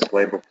sensor has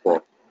label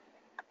 4.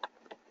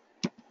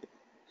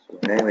 So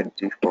name it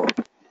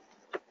D4,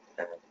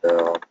 and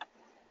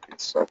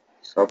its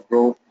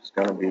subgroup is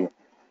gonna be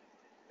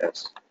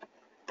S.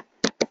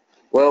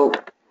 Well,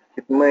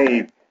 it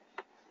may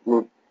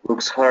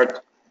looks hard,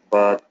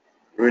 but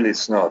really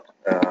it's not.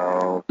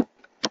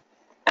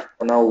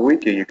 On our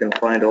wiki, you can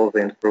find all the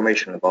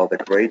information about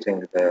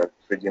creating the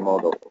 3D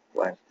model of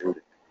Line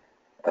Building.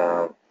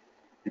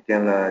 You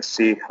can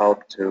see how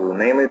to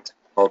name it,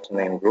 how to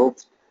name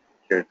groups.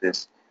 Here it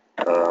is,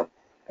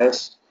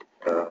 S,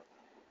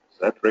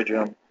 Z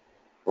region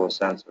for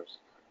sensors,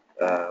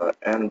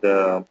 and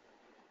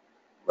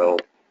well,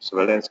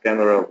 surveillance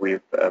camera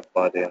with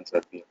body and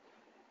ZB.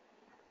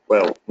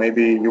 Well,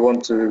 maybe you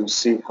want to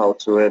see how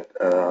to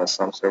add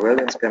some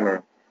surveillance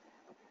camera.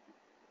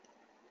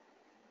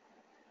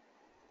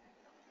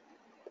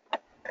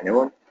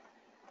 Anyone?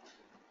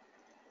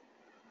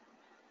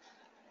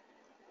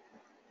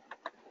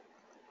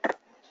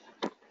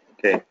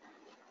 Okay.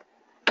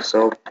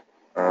 So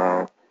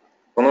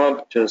for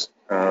now, just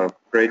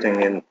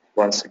creating it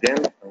once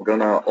again. I'm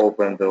gonna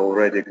open the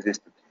already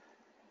existed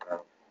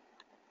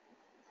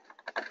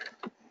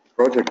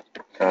project.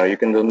 You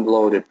can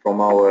download it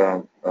from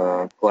our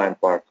client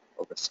part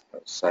of the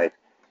site,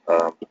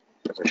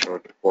 as I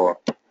showed before,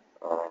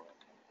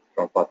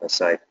 from partner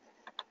site,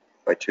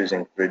 by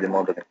choosing 3D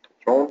modeling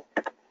control.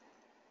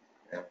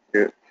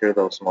 Here are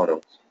those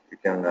models. You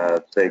can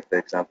take the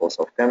examples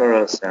of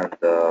cameras and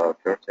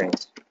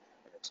curtains,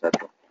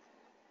 etc.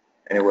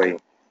 Anyway,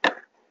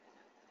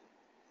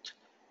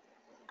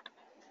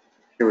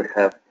 here we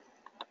have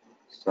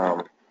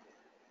some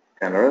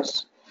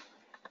cameras.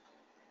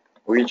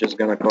 We're just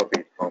gonna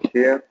copy it from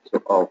here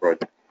to our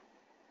project.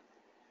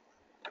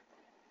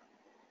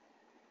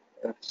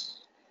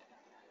 Let's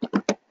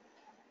make it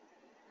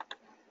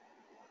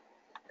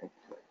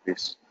like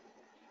this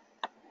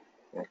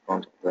in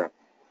front of the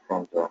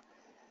front door.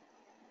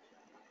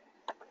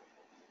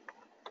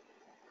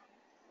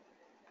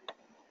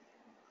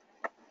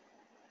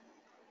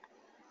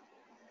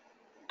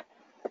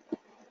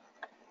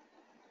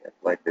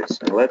 like this.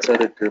 And let's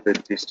add it to the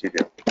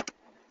DStudio.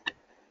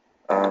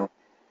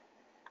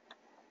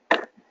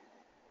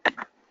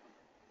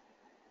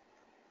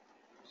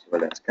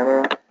 Surveillance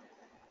camera.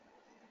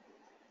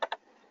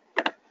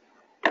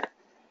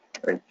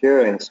 Right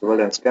here in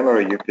surveillance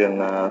camera, you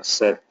can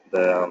set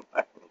the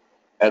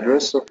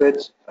address of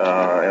it.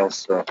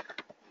 Also,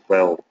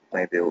 well,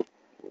 maybe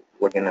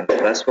login and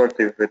password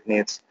if it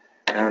needs.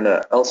 And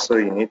also,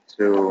 you need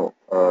to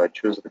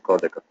choose the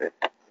codec of it,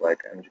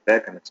 like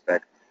MGPEG and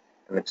XPEG.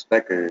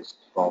 MXPEG is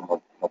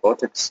from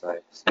Mobotics.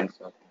 I've seen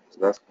something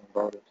is asking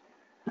about it.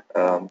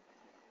 Anyway.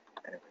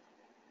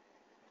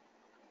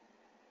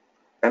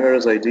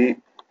 Camera's ID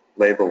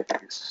label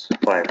is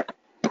 5.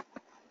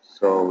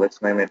 So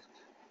let's name it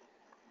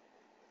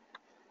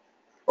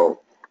O.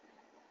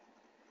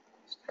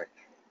 Stretch.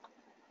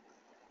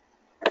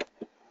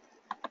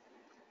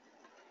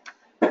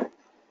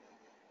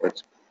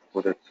 Let's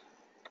put it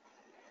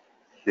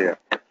here.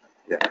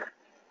 Yeah.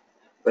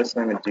 Let's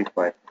name it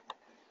D5.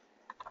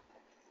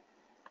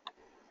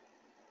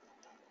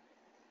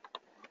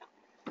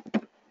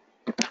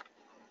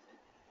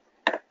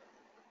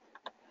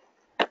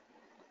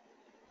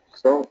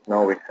 So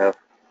now we have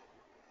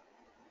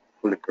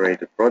fully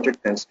created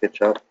project in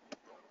SketchUp.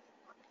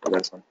 So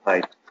let's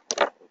unhide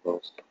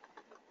those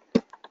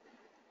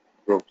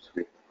groups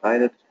we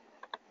hide it.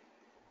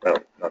 Well,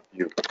 not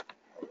you,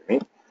 only me.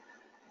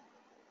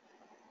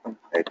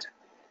 Unhide.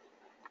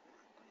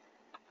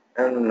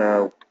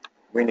 And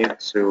we need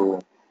to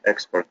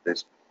export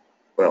this.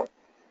 Well,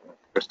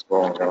 first of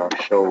all, I'm gonna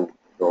show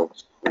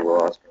those who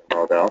are asking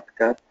about the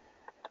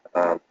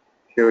AutoCAD.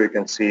 Here you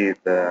can see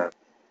the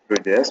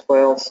 3ds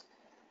files,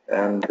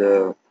 and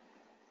you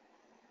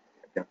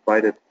can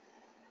find it.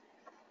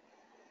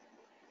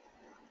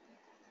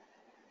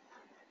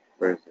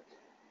 Where is it?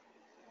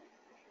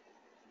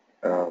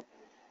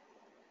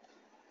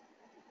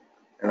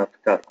 In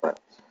AutoCAD files.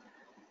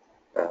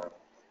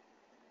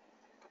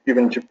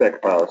 Even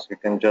JPEG files, you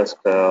can just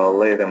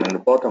lay them in the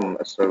bottom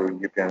so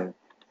you can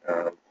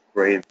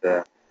create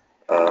the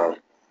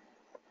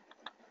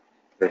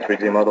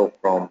 3D model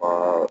from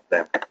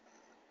them.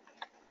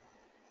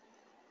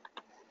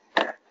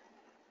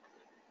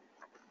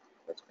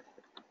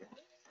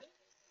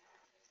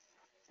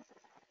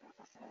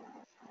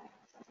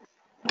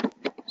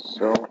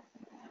 So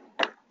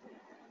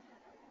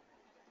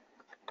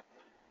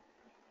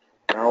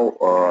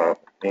now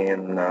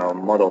in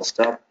model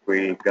step,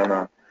 we're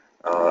gonna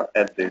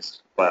add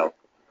this file,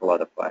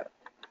 Collada file.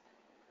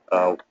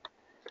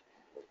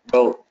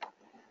 Well,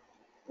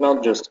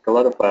 not just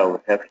Collada file we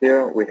have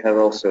here, we have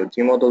also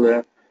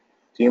Demodeler.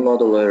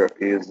 Demodeler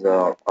is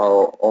our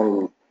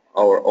own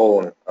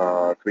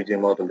 3D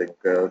modeling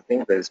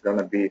thing that is going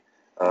to be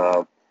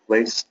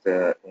placed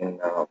in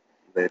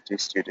the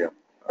DStudio.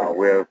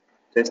 We're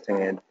testing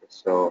it,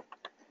 so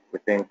we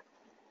think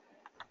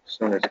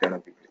soon it's going to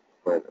be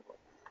available.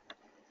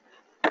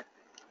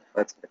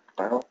 Let's get the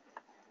file.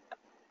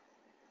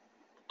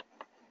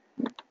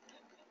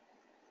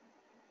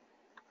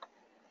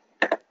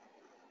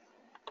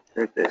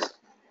 Here it is.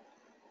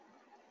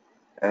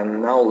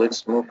 And now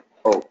let's move.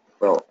 Oh,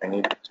 well, I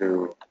need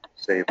to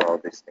say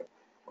about this thing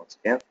once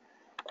again.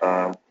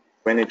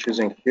 When you're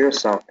choosing here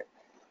something,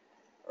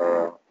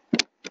 I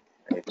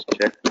need to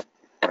check if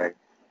I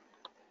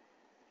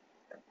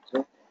have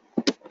to.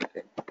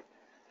 Okay.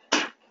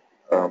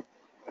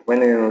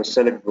 When you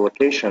select the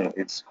location,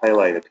 it's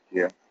highlighted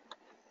here.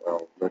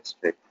 Well, let's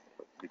check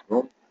big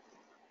room.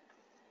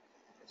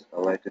 It's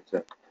highlighted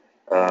too.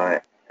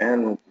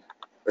 And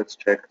let's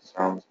check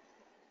some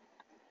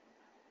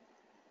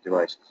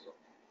devices.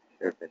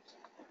 Here it is.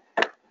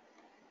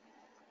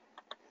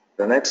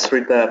 The next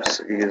 3 tabs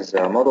is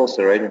models,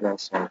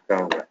 arrangements, and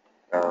firmware.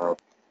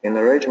 In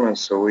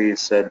arrangements, so we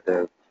set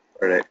the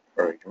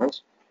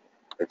arrangements.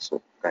 It's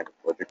kind of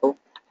logical.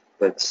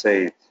 Let's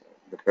say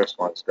the first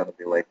one is going to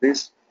be like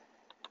this,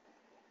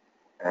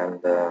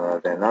 and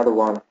the another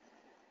one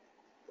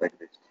like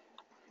this.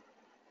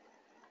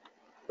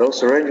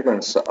 Those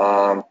arrangements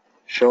are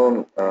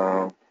shown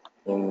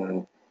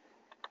in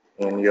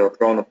your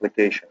Throne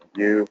application.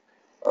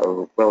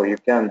 Well, you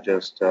can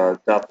just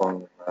tap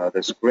on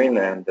the screen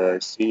and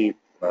see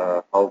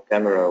how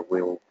camera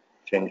will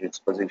change its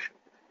position.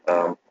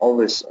 All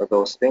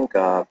those things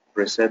are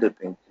preset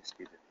in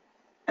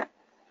DStudio.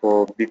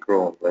 For big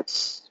room,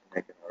 let's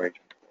make an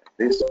arrangement like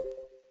this.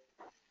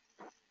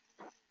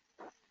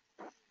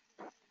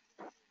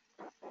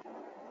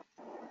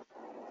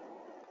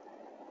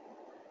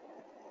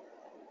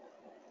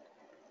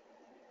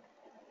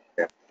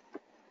 Yeah.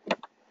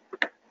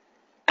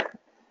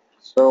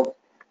 So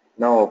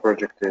now our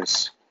project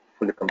is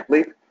fully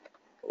complete.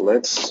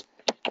 Let's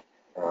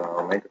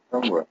make a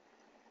firmware.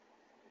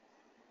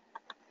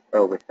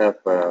 Well, we have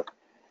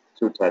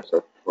 2 types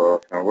of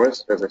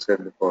firmwares. As I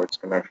said before, it's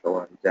commercial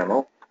and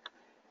demo.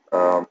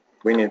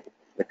 We need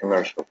the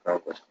commercial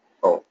firmware.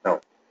 Oh, no,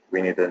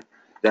 we need a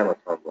demo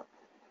firmware,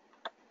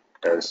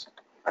 as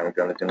I'm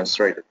going to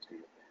demonstrate it to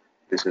you.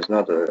 This is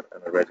not an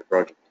ready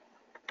project.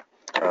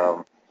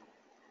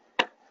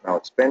 Now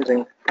it's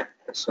pending.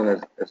 as soon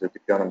as it's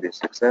gonna be a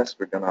success,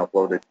 we're gonna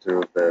upload it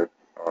to the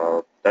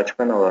touch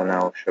panel, and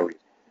I'll show you.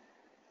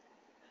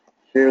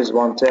 Here's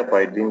one tab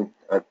I didn't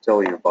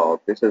tell you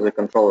about. This is a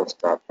controllers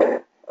tab.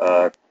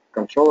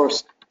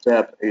 Controllers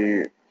tab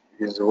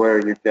is where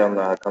you can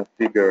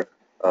configure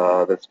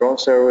the Throne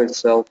server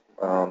itself.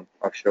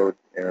 I've showed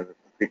a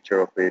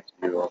picture of it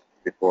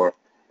before,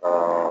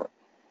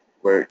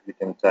 where you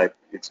can type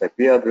its IP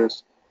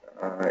address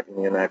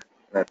in your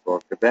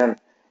network. Then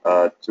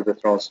to the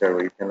Throne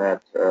server, you can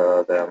add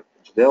the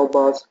HDL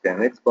bus,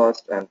 KNX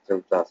bus, and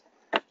Teletask.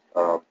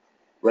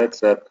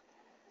 Let's add.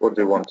 What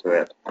do you want to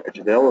add?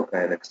 HDL or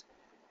KNX?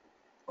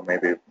 Or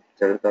maybe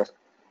Teletask?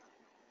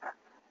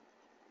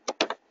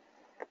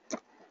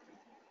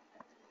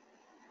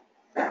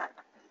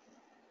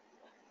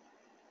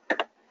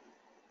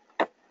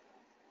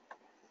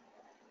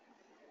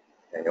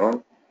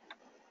 Anyone?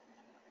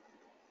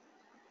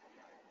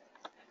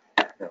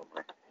 No,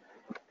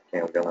 okay,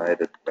 I'm gonna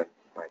edit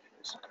my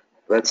choice.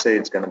 Let's say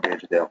it's gonna be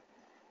HDL.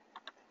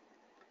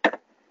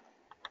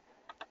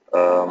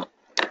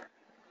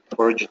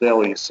 For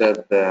HDL, you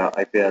set the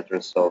IP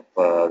address of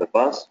the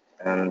bus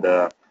and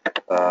the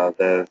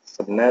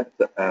subnet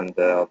and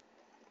the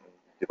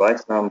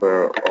device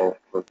number of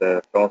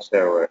the Throne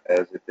server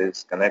as it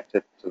is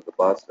connected to the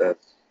bus as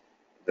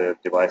the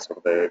device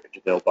of the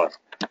HDL bus.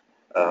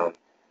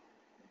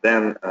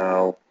 Then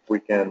we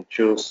can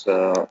choose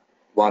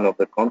one of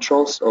the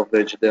controls of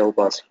the HDL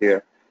bus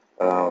here.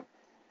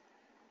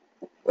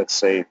 Let's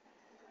say,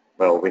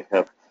 well, we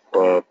have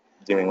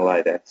dimming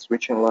light and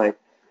switching light.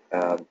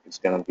 It's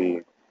going to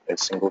be a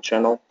single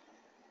channel.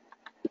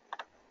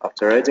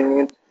 After adding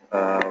it,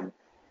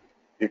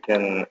 you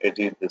can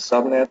edit the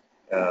subnet,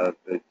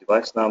 the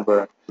device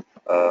number,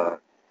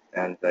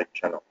 and the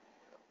channel.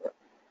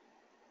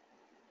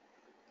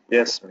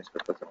 Yes, Mr.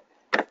 President.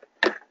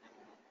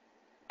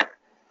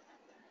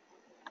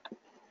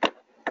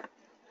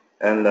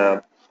 And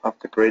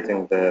after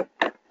creating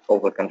all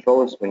the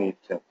controllers, we need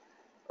to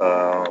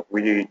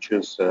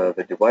choose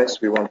the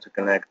device we want to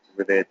connect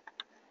with it,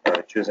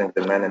 choosing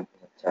the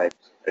management type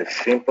as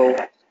simple,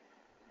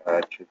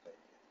 choosing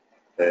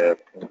the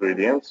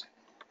ingredients,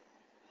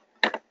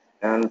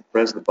 and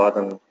press the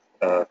button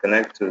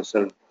connect to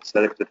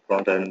selected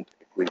front-end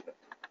equipment.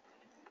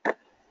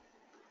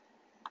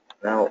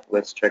 Now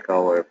let's check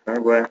our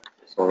firmware.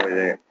 It's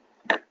already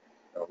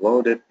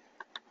loaded.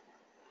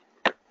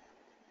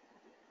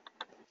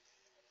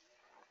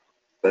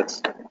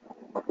 Let's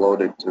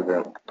upload it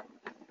to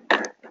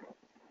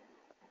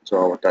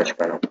our touch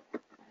panel.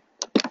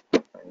 I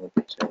need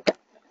to find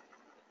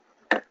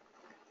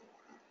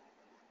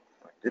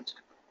it.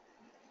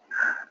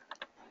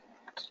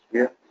 It's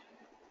here.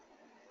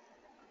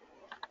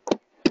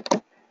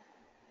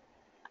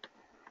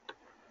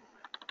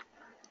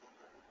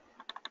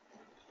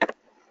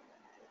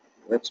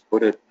 Let's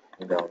put it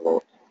in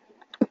download.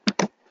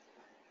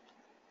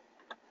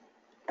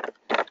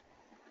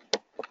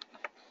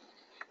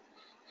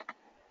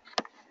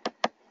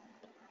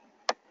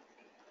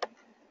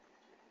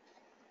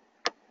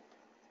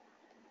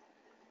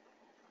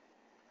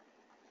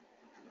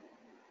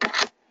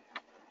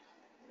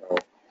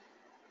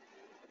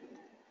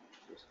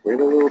 Wait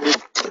a little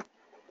bit.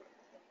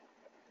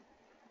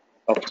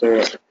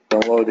 After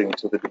downloading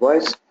to the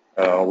device,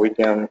 we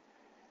can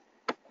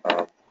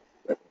let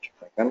me check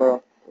my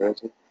camera. Where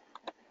is it?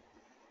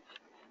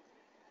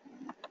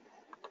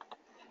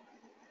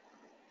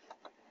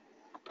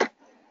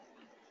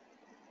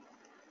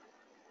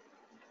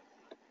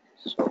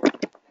 So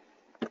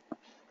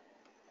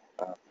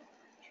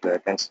actually, I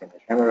can't see my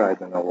camera. I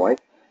don't know why.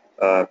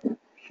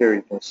 Here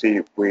you can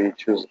see we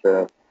choose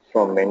the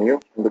Throne menu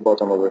in the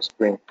bottom of the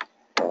screen.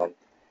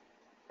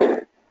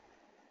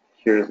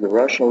 Here is the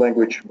Russian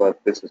language,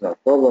 but this is not a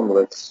problem.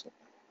 Let's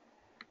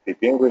pick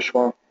English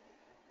one.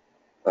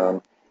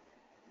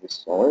 This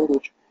is all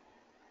English.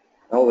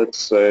 Now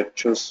let's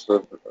choose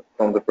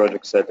from the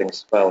project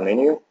settings file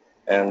menu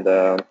and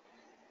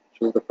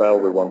choose the file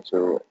we want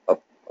to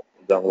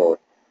download.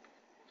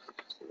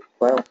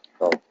 File,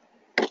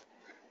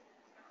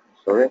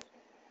 sorry,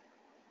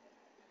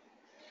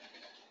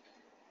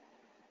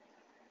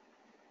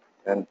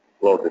 and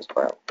load this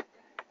file.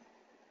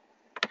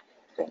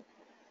 Okay.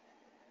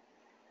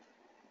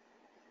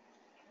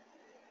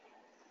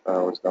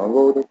 It's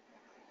downloaded.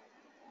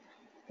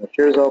 And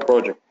here's our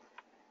project.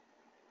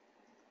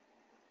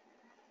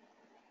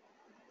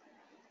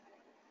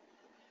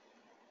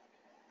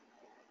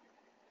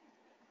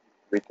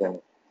 We can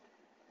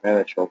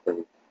manage all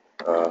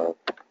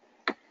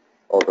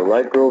the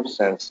light groups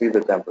and see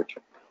the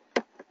temperature.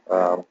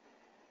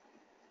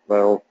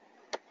 Well,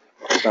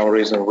 for some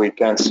reason we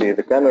can't see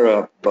the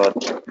camera,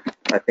 but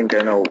I think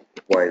I know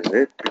why is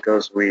it,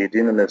 because we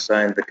didn't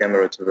assign the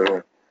camera to the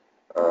room.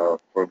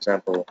 For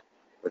example,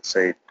 let's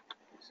say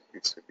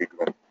it's a big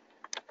room.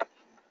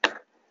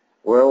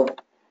 Well,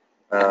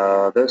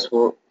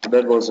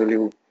 that was a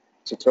little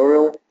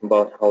tutorial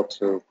about how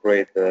to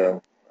create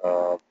a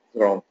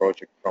Throne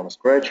project from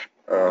scratch.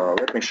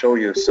 Let me show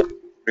you some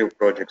real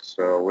projects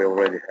we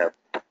already have,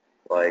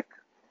 like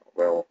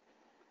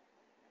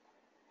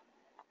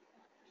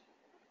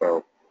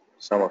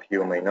some of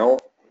you may know,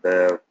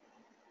 the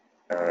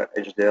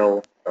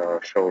HDL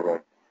showroom.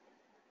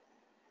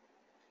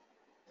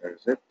 Where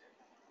is it?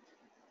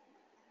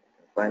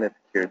 Find it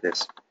here.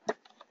 This.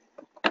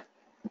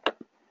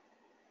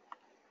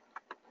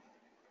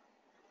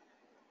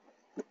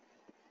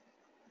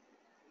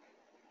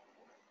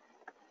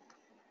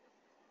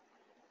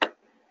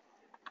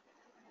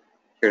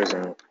 Here's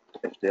an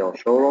HDL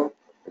showroom.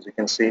 As you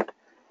can see,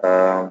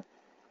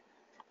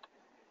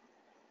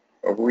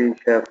 we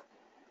have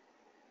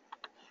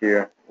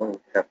here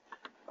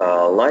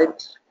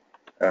light,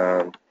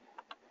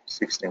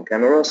 16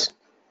 cameras.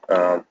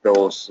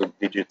 Those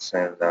digits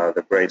and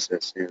the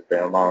braces is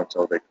the amount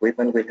of the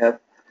equipment we have.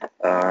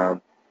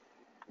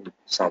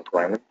 Some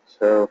climate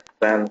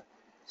fan,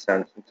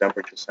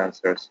 temperature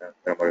sensors, and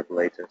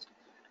thermoregulators.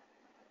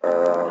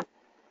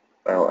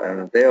 Well,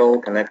 and they're all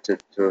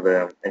connected to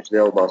the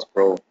HDL Bus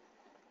Pro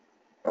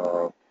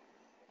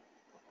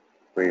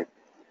with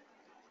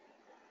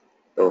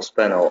those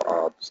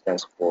panel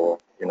stands for,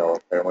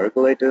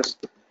 thermoregulators,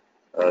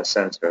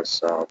 sensors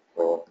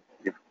for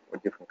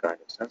different kind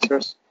of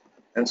sensors,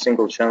 and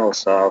single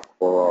channels are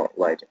for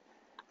lighting.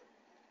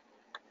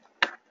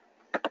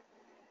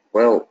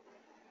 Well,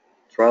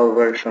 trial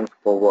version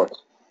for what?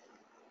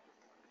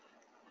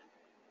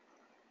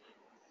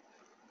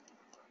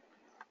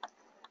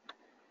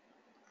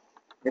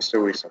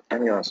 Mr. Wilson,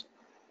 can you answer?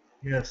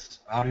 Yes.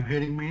 Are you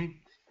hearing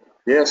me?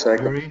 Yes, I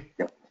can.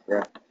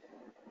 Yeah.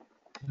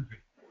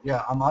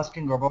 Yeah, I'm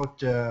asking about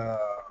the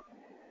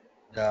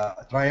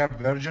trial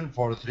version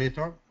for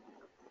Trator,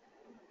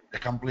 the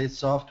complete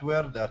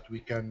software that we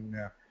can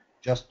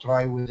just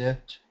try with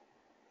it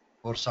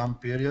for some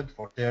period,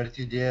 for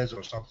 30 days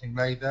or something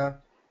like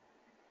that.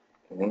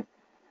 Mm-hmm.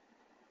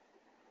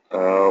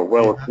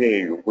 Well,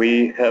 okay,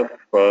 we have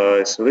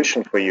a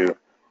solution for you.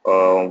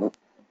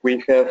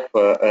 We have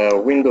a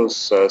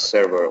Windows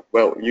server.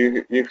 Well,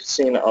 you've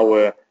seen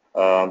our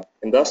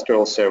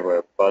industrial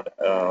server, but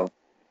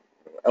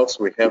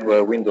also we have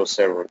a Windows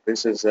server.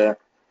 This is a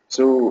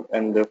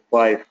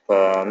 2.5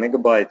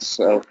 megabytes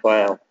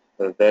file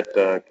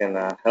that can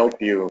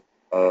help you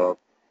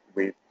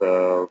with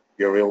your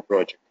real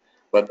project.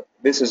 But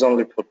this is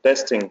only for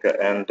testing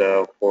and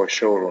for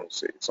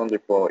showrooms. It's only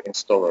for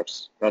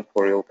installers, not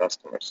for real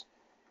customers.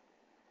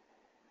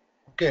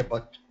 Okay,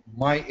 but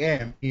my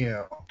aim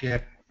here,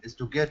 okay, is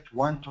to get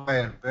one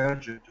trial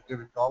version to give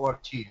it to our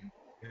team,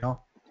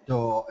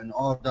 so in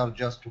order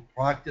just to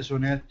practice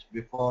on it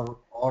before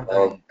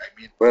ordering.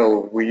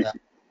 Well,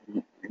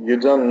 you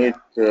don't need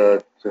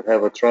to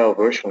have a trial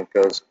version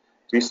because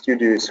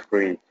VStudio is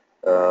free.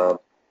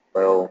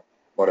 Well,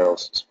 what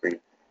else is free?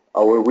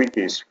 Our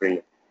wiki is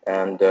free,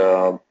 and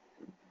the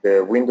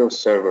Windows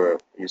server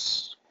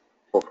is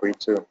for free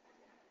too.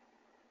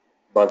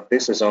 But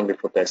this is only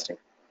for testing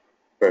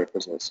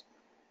purposes.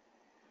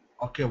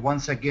 Okay,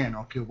 once again,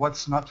 okay,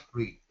 what's not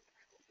free?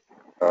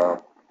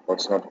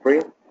 What's not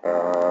free?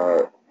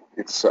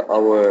 It's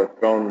our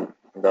own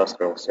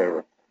industrial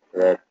server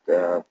that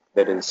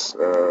is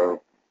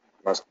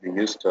must be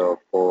used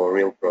for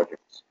real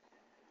projects.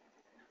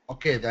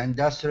 Okay, the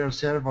industrial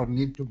server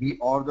need to be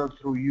ordered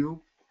through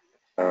you?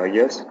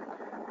 Yes,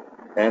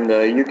 and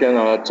you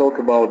can talk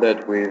about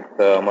that with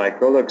my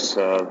colleagues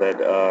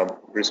that are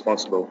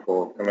responsible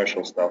for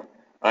commercial stuff.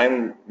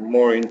 I'm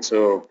more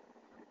into,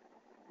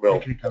 well,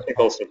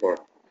 technical support.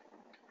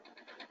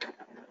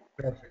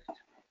 Perfect.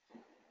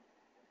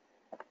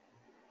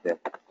 Yeah,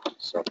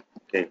 so,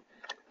 okay.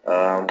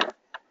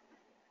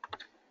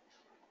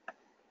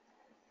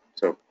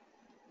 So,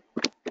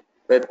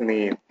 let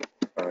me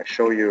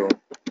show you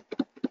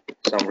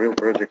some real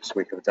projects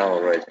we have done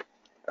already.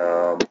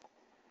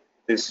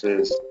 This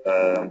is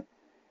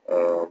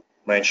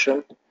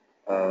mansion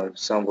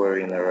somewhere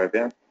in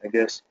Arabia, I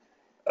guess.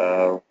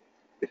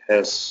 It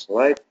has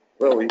light.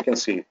 Well, you can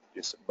see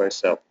it by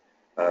yourself.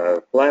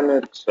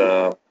 Climate,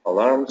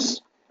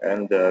 alarms,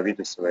 and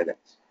video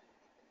surveillance.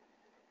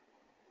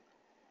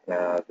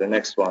 The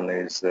next one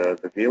is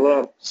the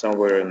villa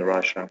somewhere in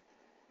Russia.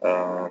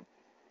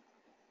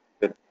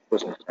 That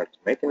wasn't hard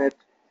making it.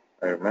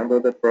 I remember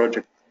that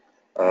project.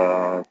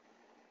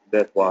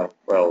 That one,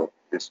 well,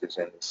 this is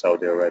in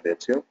Saudi Arabia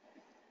too.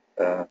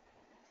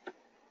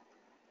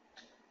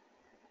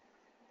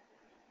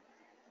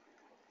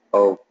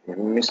 Oh,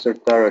 Mr.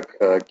 Tarek,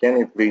 can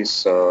you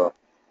please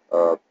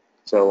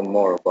tell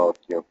more about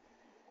your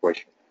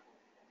question?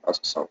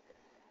 Ask something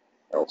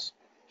else.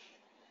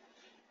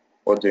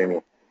 What do you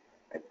mean?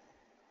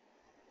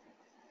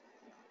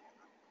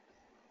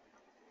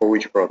 For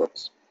which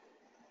products?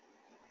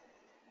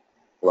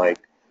 Like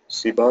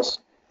CBus,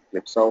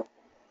 Lipsal?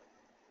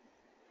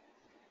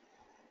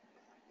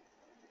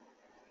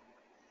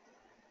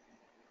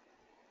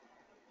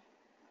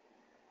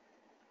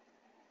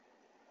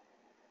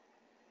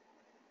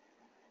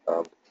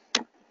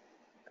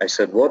 I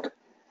said what?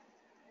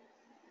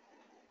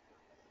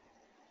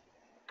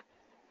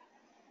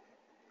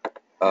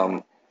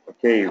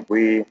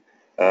 Okay,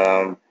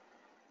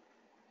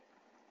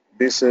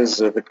 this is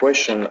the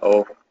question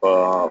of,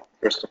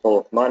 first of all,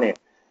 of money.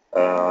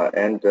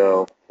 and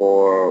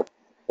for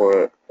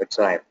a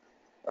time.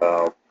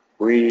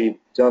 We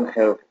don't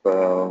have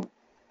a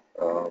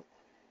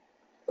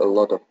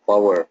lot of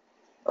power.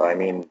 I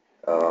mean,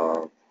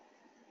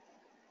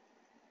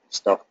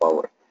 staff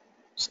power,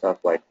 stuff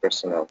like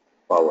personnel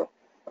power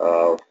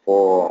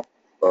for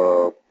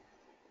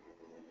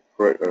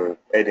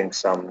adding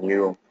some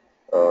new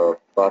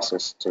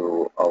classes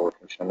to our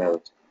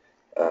functionality.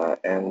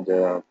 And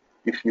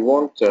if you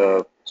want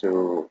to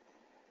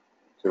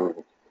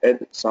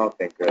add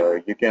something,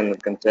 you can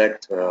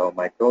contact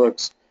my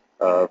colleagues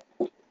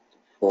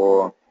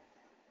for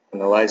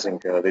analyzing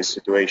this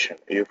situation.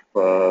 If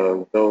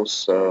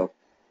those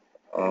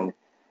um,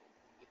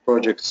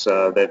 projects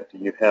that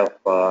you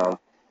have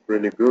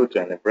really good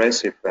and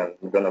impressive and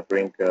gonna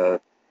bring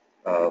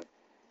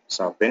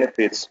some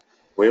benefits,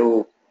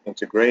 we'll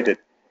integrate it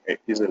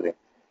easily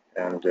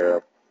and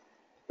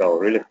well,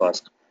 really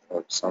fast,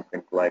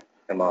 something like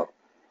MR.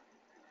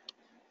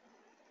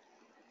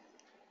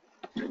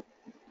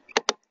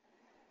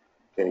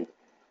 Okay.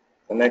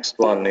 The next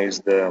one is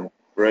the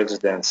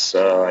residence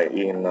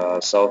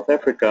in South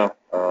Africa.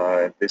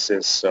 This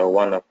is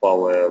one of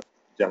our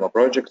demo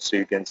projects. So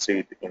you can see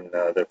it in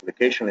the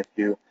application if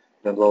you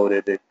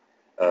downloaded it.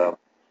 Uh,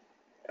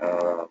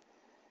 uh,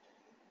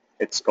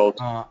 it's called.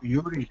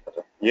 Yuri,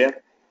 Yeah.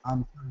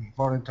 I'm sorry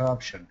for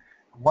interruption.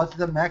 What's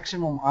the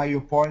maximum IO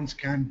points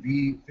can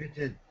be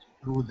fitted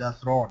through the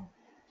Throne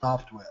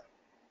software?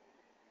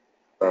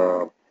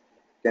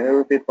 Can you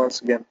repeat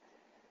once again?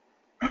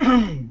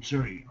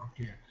 Sorry,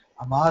 okay.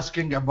 I'm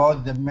asking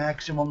about the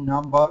maximum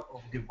number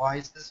of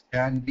devices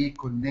can be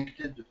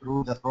connected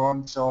through the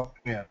Throne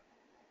software,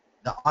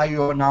 the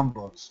IO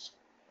numbers.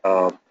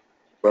 Uh,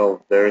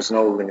 well, there is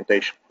no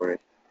limitation for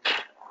it.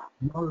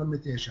 No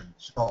limitation.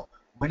 So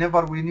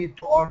whenever we need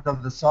to order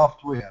the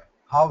software,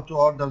 how to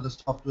order the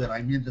software?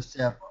 I mean the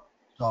server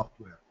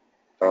software.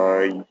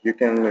 You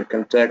can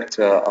contact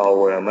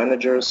our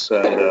managers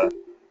and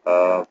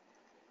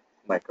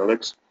my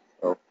colleagues.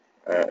 So,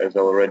 as I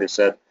already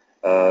said,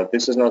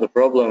 this is not a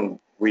problem.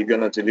 We're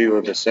gonna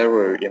deliver the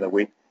server in a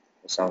week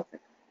or something.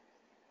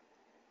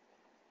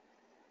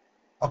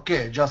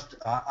 Okay, just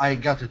I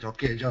got it.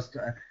 Okay, just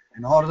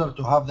in order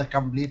to have the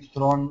complete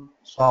Throne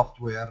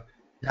software,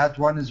 that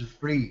one is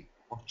free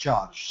of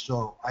charge.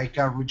 So I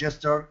can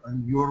register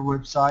on your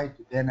website,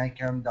 then I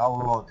can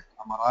download it.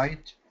 Am I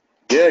right?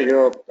 Yeah,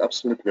 you're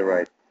absolutely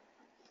right.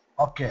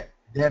 Okay,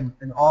 then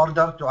in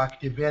order to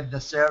activate the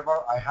server,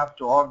 I have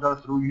to order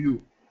through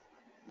you.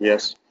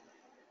 Yes.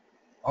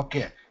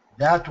 Okay,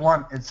 that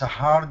one is a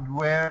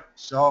hardware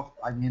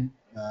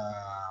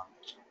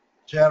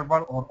server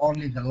or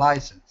only the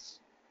license?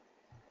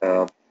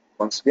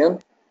 Once again,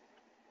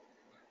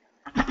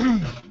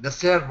 The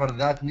server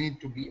that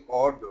need to be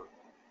ordered.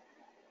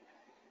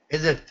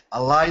 Is it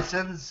a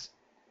license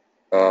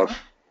uh,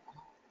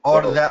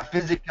 or well, the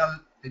physical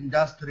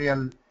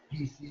industrial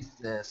PC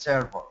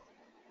server?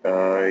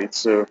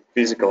 it's a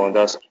physical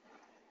industry.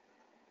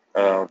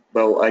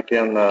 Well, I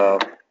can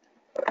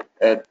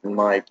add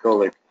my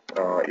colleague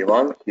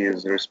Ivan. He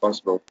is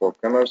responsible for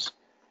commerce,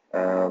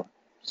 uh,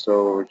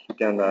 so he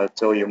can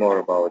tell you more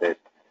about it.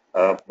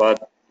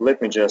 But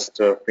let me just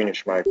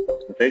finish my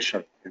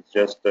presentation. It's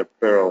just a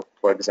pair of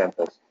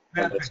examples,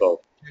 and that's Perfect.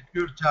 all. Take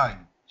your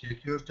time.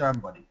 Take your time,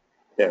 buddy.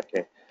 Yeah,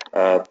 okay.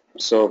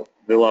 So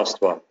the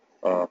last one.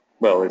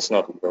 Well, it's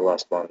not the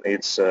last one.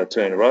 It's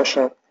two in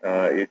Russia.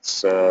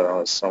 It's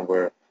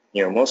somewhere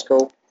near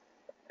Moscow,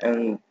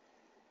 and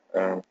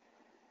uh,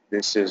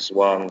 this is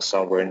one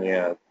somewhere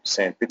near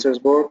St.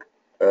 Petersburg.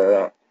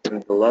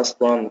 And the last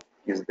one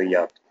is the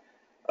yacht.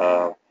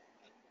 Uh,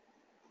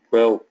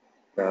 well,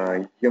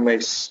 you may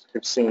have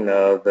seen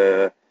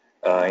the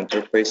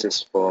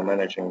interfaces for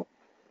management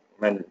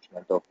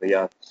of the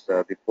yachts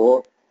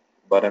before,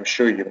 but I'm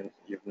sure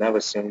you've never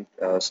seen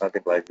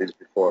something like this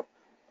before,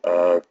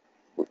 uh,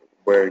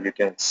 where you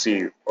can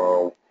see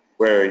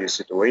where you're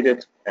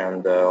situated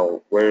and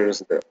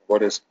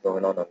what is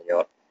going on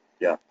your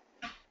yacht.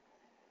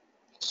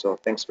 So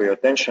thanks for your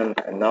attention,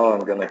 and now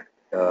I'm gonna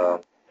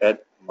add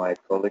my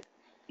colleague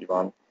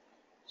Ivan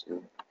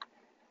to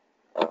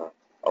uh,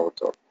 our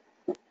talk.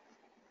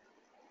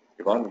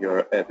 Ivan,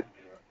 you're added.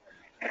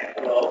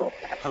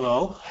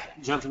 Hello,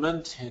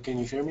 gentlemen. Can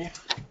you hear me?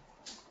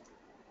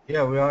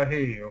 Yeah, we are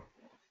here.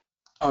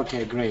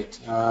 Okay, great.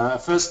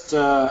 First,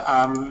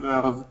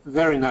 I'm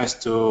very nice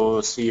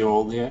to see you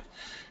all here,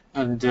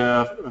 and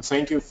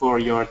thank you for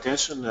your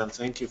attention and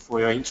thank you for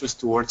your interest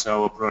towards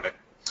our product.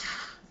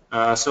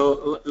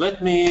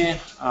 Let me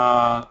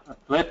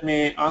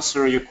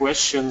answer your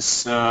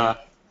questions.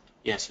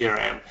 Yes, here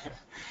I am.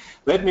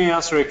 Let me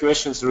answer your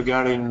questions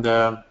regarding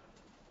the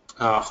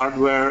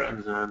hardware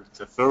and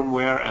the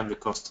firmware and the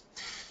cost.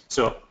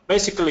 So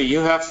basically, you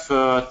have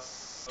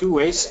two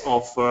ways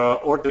of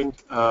ordering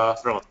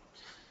Throne.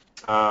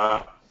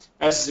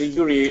 As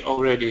Yuri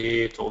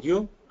already told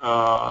you,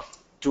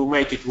 to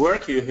make it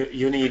work,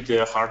 you need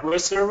a hardware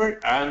server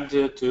and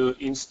to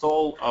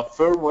install a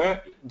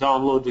firmware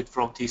downloaded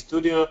from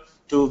TStudio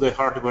to the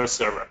hardware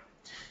server.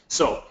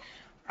 So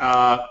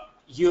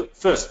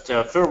First,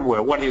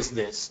 firmware. What is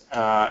this?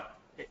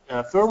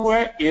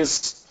 Firmware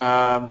is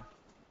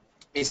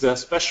a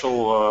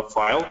special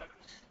file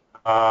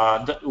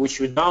which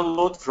you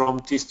download from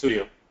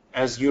TStudio,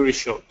 as Yuri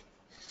showed.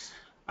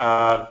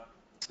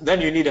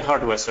 Then you need a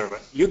hardware server.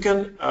 You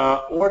can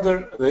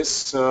order this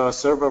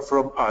server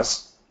from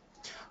us,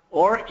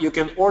 or you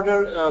can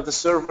order the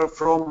server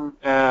from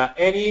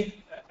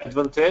any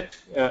Advantech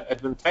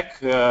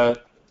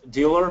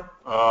dealer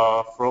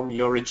from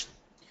your region.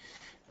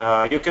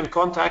 You can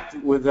contact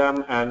with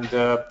them and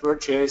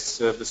purchase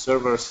the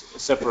servers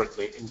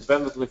separately,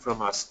 independently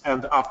from us.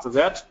 And after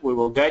that, we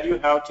will guide you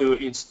how to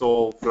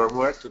install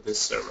firmware to this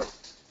server.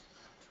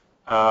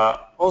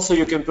 Also,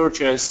 you can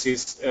purchase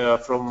this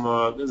from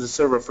the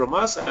server from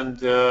us,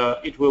 and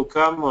it will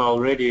come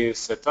already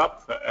set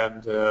up,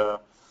 and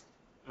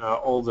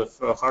all the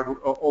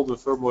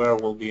firmware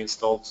will be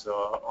installed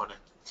on it.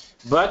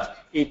 But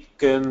it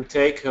can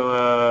take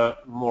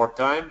more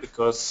time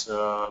because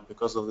of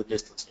the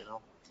distance, you know.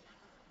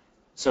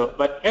 So,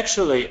 but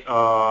actually,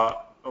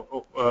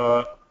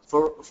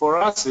 for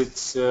us,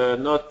 it's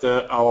not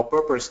our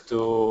purpose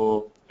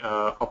to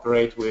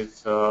operate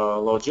with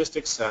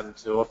logistics and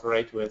to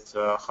operate with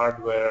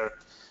hardware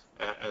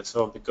and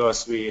so on,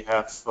 because we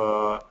have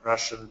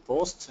Russian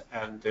post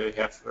and we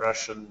have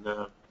Russian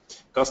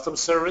custom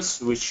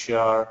service, which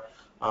are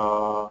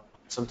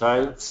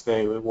sometimes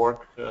they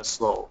work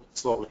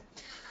slowly.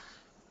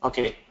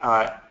 Okay,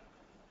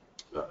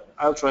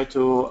 I'll try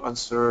to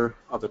answer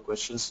other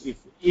questions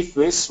if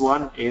this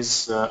one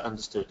is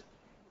understood.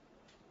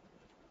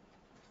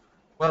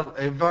 Well,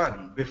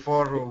 Ivan,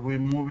 before we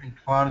moving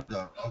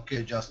further,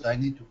 okay, just I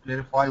need to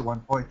clarify one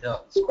point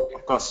else. Okay.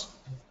 Of course.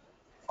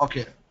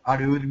 Okay, are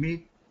you with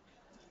me?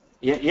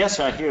 Yeah, yes,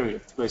 I hear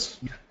you, please.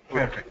 Yeah,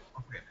 perfect.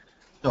 Okay.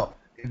 So,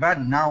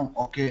 Ivan, now,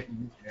 okay,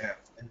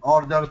 in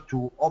order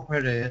to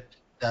operate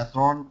the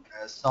Tron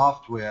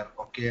software,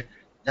 okay,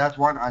 that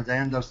one, as I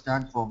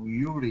understand from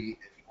Yuri,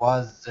 it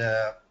was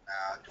to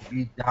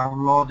be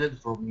downloaded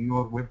from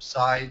your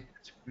website,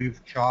 it's free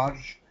of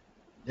charge.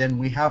 Then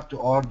we have to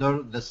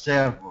order the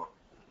server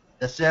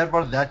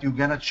that you're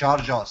gonna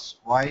charge us,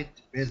 right?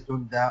 Based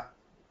on the,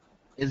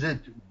 is it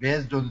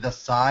based on the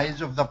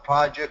size of the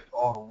project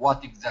or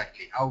what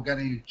exactly? How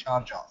gonna you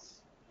charge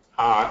us?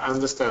 I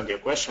understand your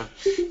question.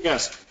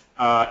 Yes,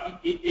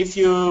 if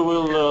you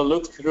will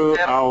look through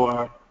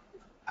our,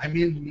 I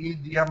mean,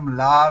 medium,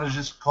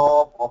 large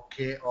scope,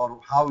 okay,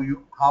 or how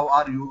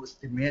are you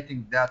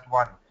estimating that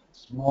one?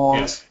 Small,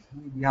 yes,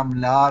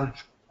 medium,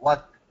 large,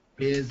 what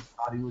phase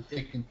are you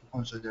taking into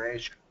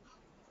consideration?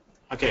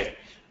 okay.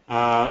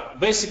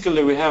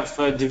 Basically, we have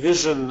a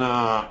division in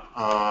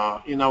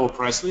our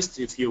price list.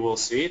 If you will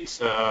see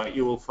it,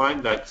 you will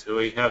find that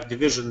we have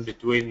division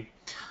between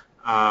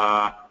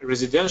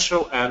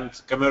residential and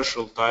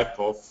commercial type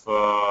of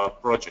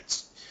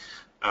projects.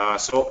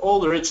 So all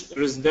the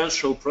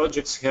residential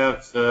projects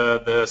have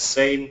the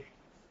same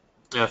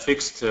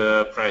fixed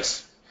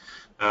price.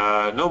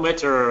 No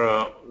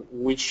matter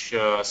which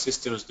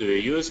systems do you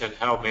use and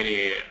how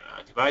many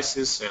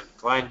devices and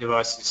client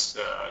devices,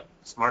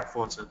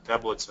 smartphones and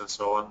tablets and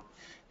so on,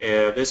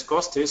 this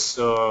cost is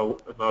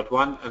about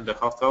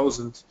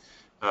 €1,500.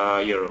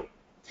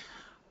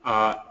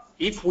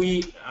 If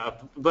we,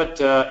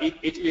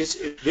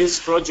 this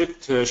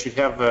project should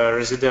have a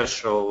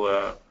residential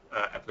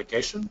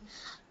application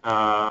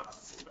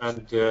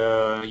and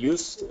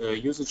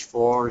usage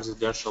for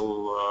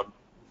residential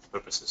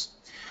purposes.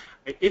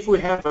 If we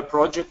have a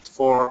project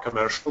for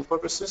commercial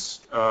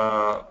purposes,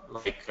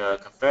 like a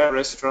cafe,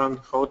 restaurant,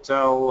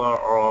 hotel,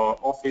 or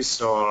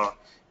office, or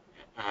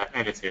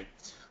anything,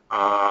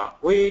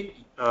 we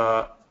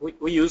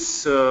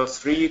use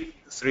three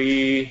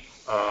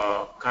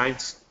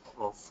kinds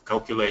of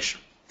calculation.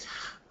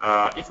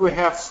 If we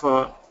have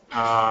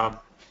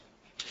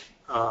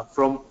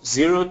from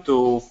 0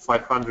 to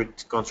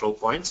 500 control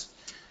points,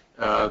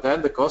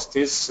 then the cost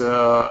is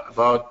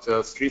about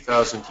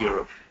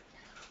 €3,000.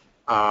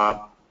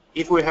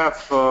 If we have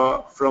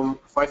from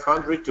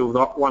 500 to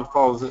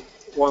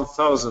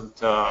 1,000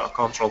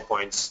 control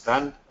points,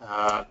 then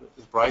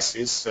the price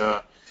is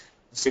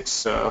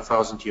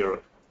 €6,000.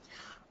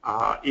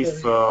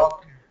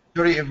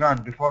 Sorry,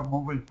 Ivan, before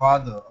moving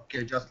further,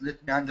 okay, just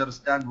let me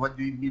understand what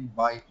do you mean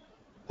by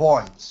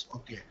points,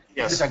 okay?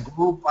 Yes. Is it a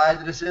group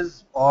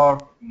addresses or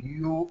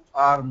you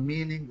are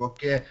meaning,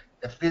 okay,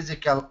 the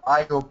physical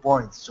I/O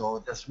points?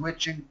 So the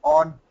switching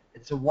on,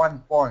 it's a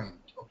 1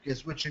 point, okay,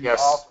 switching yes.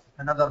 off,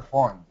 another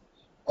point.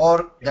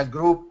 Or the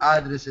group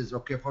addresses,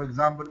 okay, for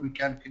example, we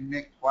can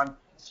connect one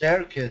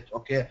circuit,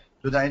 okay,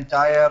 to the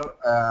entire,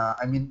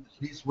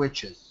 3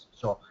 switches.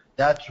 So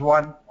that's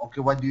one,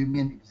 okay, what do you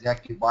mean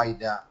exactly by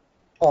the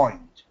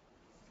point?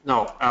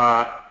 No,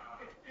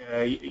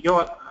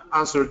 you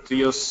answered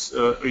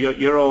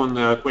your own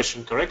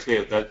question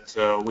correctly, that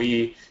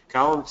we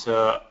count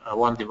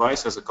one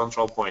device as a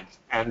control point.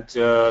 And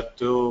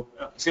to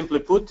simply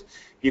put,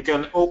 you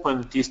can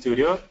open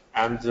TStudio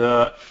and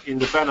in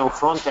the panel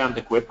front-end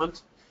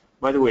equipment.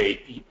 By the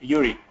way,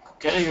 Yuri,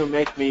 can you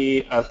make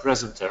me a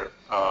presenter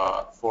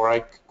for I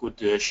could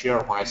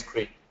share my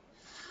screen?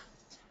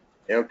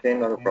 Okay,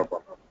 not a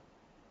problem.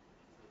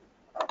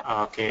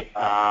 Okay.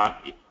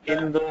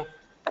 In the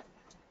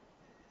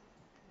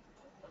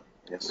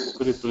Yes.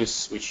 Could you please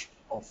switch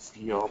off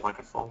your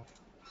microphone?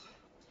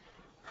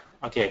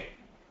 Okay.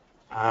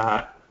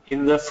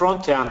 In the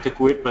front-end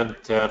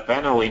equipment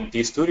panel in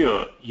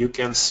DStudio, you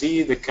can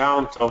see the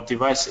count of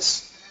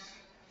devices.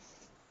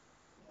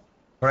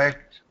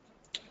 Correct?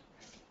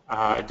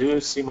 Do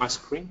you see my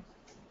screen?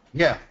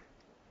 Yeah,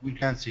 we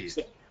can see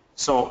it.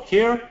 So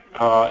here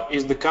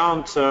is the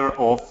counter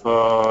of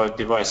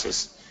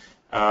devices.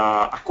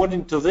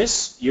 According to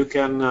this, you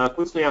can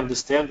quickly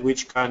understand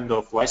which kind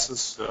of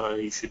license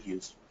you should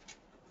use.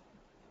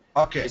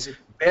 Okay, Is it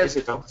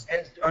based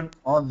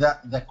on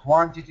the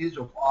quantities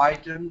of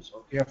items,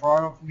 okay, in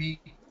front of me.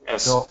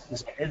 Yes. So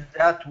is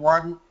that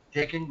one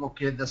taking,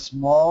 okay, the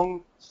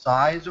small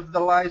size of the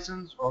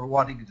license, or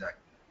what exactly?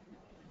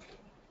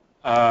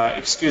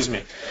 Excuse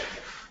me.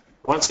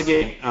 Once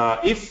again,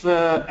 if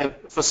a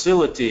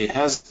facility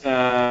has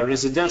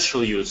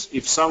residential use,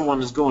 if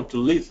someone is going to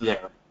live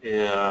there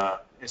in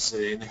a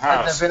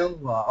house, As a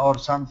villa or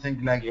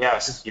something like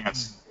yes,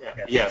 this.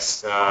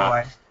 yes.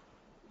 Right.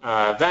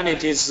 Then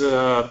it is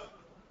a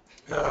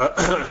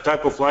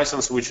type of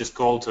license which is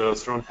called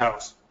thrown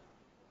house.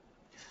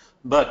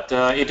 But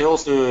it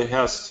also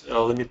has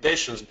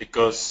limitations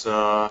because,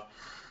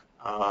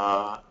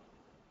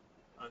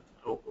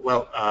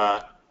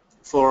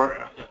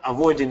 for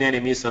avoiding any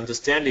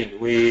misunderstanding,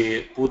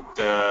 we put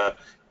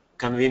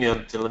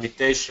convenient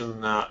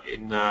limitation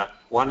in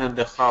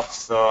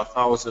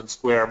 1,500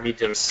 square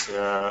meters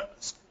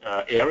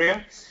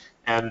area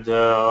and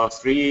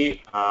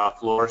 3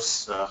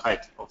 floors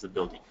height of the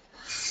building.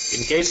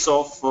 In case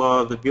of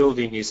the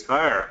building is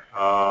higher,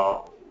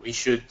 we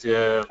should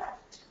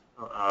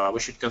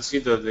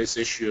consider this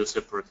issue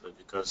separately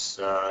because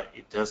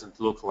it doesn't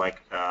look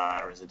like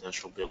a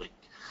residential building.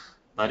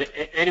 But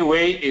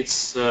anyway,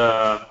 it's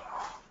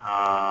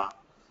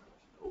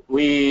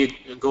we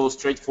go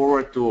straight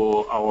forward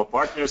to our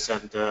partners,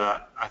 and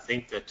I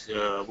think that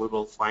we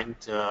will find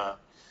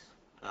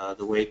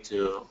the way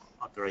to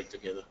operate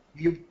together.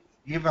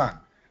 Ivan,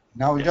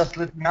 now Yes. just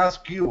let me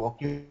ask you,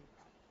 okay,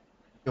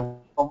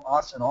 from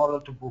us in order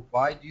to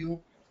provide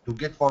you to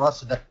get for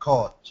us the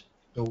code.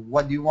 So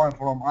what do you want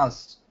from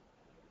us?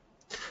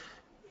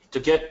 To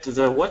get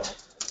the what?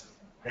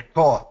 The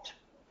code.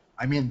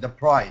 I mean the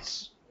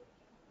price.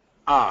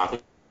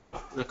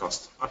 The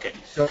cost. Okay.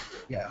 So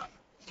yeah.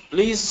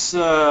 Please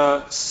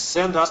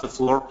send us the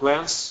floor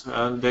plans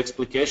and the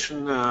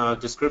explication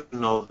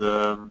description of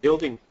the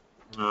building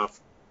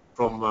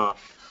from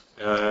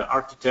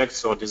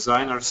architects or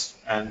designers,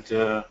 and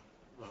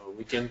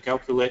we can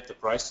calculate the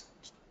price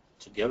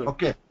together.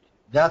 Okay,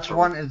 that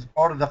one is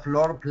for the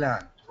floor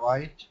plan,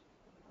 right?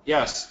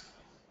 Yes.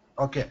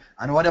 Okay,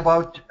 and what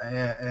about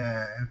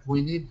if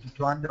we need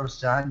to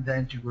understand the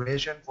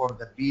integration for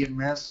the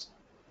BMS,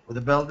 for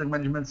the building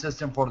management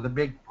system for the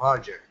big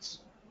projects?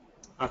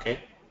 Okay.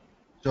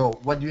 So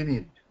what do you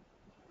need?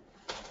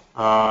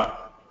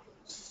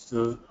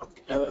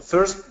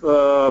 First,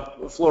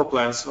 floor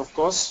plans, of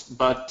course,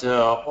 but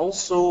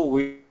also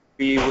we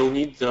will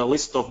need the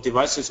list of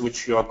devices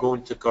which you are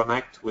going to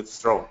connect with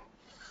Thrown.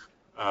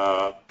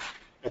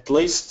 At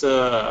least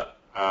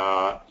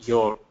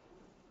your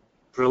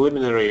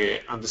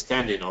preliminary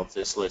understanding of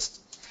this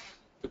list,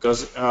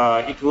 because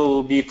it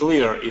will be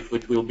clear if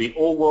it will be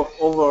over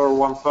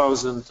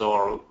 1,000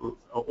 or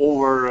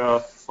over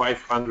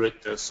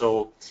 500.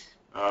 So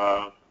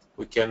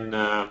we can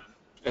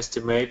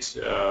estimate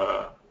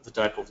the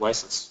type of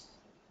license.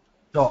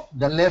 So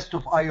the list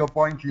of IO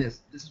point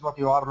list, this is what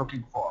you are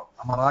looking for,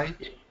 am I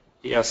right?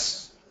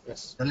 Yes.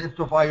 Yes. The list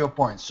of IO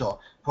points. So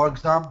for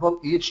example,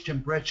 each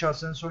temperature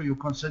sensor you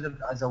consider it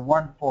as a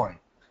 1 point.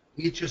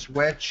 Each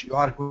switch you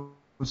are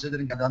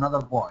considering at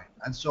another point,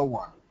 and so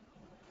on.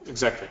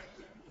 Exactly.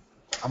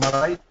 Am I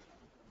right?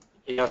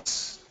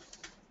 Yes.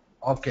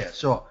 Okay,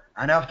 so,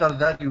 and after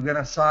that you're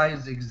gonna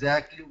size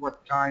exactly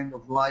what kind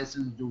of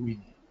license do we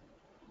need.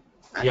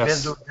 And Yes.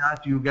 based on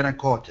that, you're gonna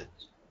quote it.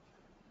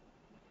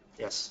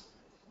 Yes.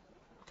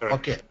 Correct.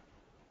 Okay.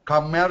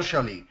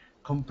 Commercially,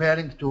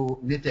 comparing to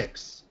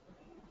Nitex.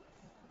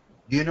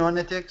 Do you know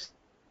Nitex?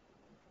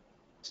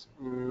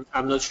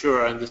 I'm not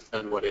sure I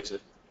understand what is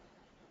it.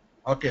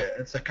 Okay,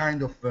 it's a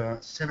kind of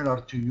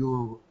similar to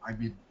your, I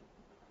mean,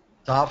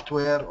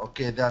 software,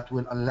 okay, that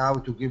will allow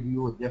to give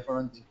you a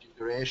different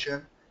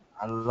integration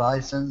and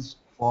license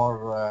for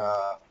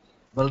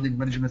building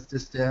management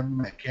system,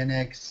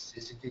 mechanics,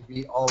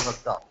 CCTV, all the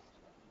stuff.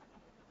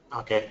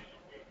 Okay.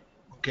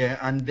 Okay,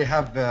 and they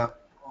have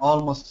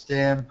almost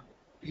same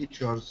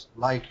features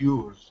like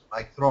yours,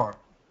 like Thrown,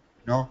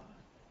 you know,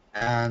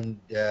 and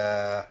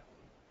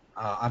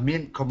I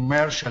mean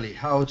commercially,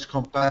 how it's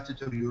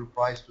competitive your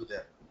price to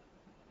them.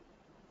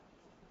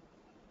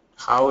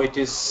 How it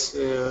is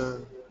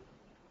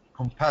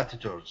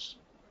Competitors.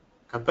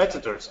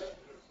 competitors?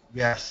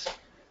 Yes.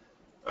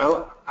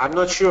 Well, I'm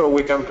not sure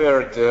we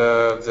compared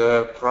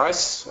the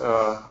price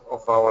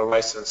of our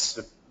license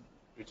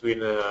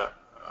between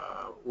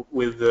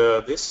with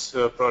this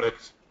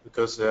product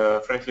because,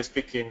 frankly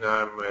speaking,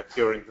 I'm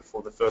hearing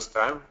for the first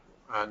time,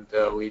 and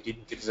we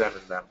didn't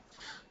examine them.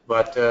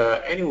 But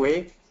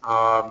anyway,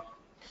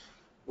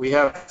 we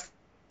have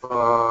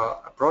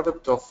a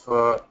product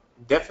of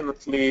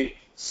definitely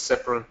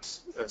separate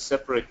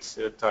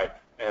type,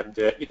 and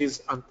it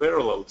is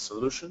unparalleled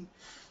solution,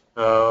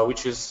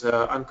 which is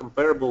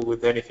uncomparable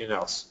with anything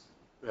else.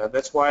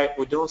 That's why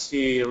we don't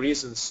see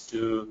reasons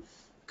to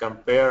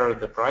compare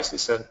the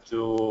prices and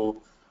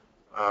to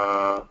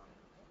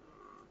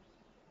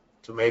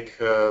make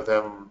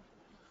them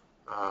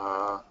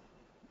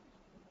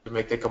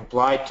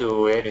comply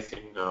to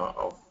anything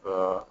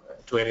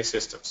to any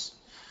systems.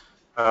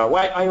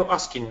 Why are you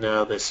asking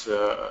this?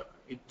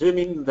 Do you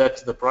mean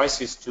that the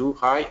price is too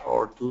high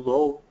or too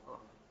low?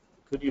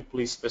 Could you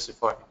please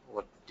specify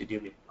what did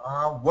you mean?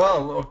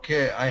 Well,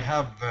 okay, I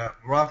have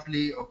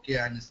roughly, okay,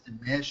 an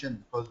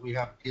estimation because we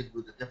have dealt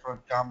with a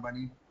different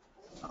company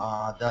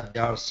that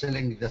they are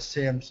selling the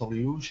same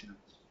solutions,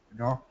 you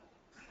know,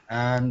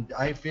 and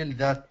I feel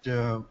that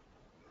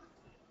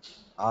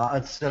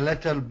it's a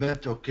little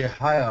bit, okay,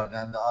 higher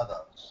than the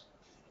others.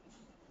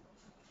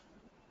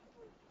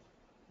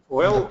 On the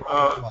Well,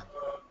 price one.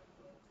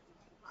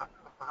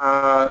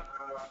 uh,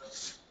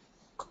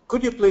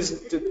 could you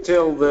please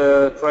tell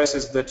the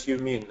prices that you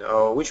mean?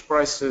 Which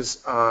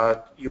prices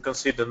you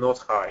consider not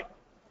high?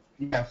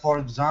 Yeah, for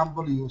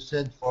example, you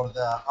said for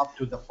the up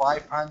to the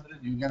 500,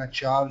 you're gonna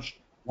charge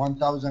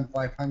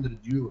 1,500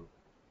 euro.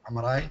 Am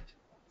I right?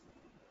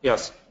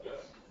 Yes.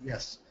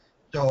 Yes.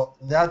 So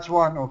that's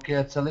one, okay,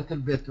 it's a little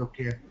bit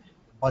okay.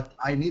 But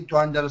I need to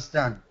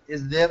understand,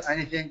 is there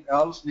anything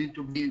else need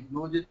to be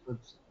included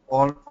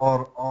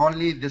or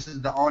only this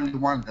is the only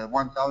one, the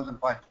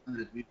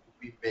 1,500 need to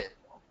be paid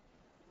for?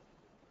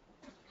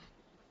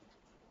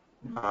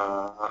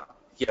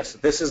 Yes,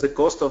 this is the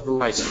cost of the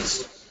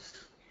license.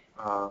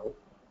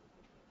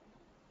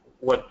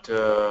 What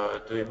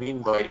do you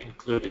mean by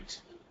included?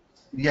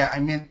 Yeah, I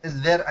mean,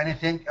 is there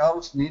anything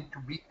else need to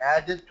be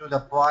added to the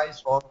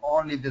price or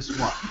only this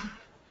one?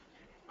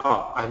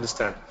 Oh, I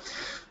understand.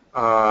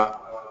 Uh,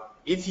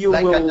 if you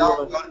Like a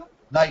will, dongle,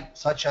 like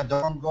such a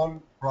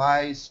dongle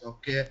price,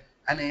 okay,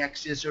 any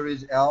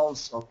accessories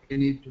else, okay,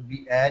 need to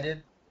be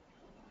added?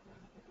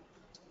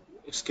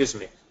 excuse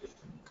me,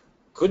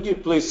 could you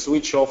please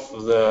switch off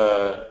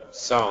the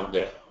sound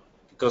there?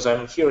 Because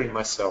I'm hearing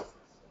myself.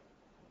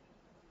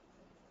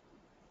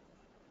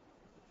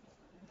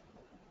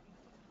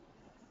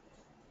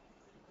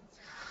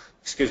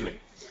 Excuse me.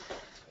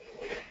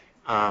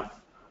 Uh,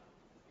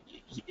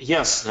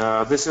 yes,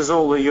 this is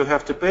all you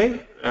have to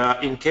pay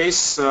in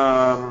case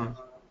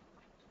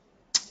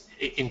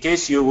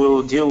you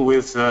will deal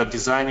with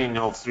designing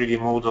of 3D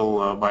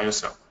model by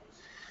yourself.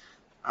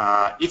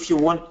 If you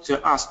want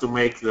us to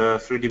make the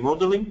 3D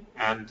modeling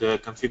and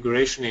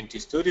configuration in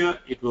T-Studio,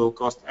 it will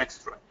cost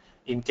extra.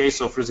 In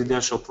case of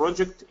residential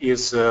project, it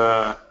is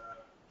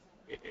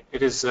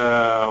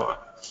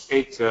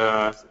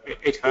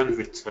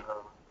 800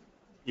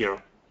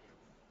 euro.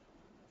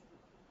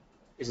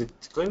 Is it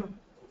clear?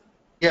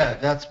 Yeah,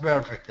 that's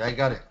perfect. I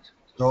got it.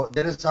 So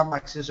there is some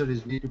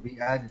accessories need to be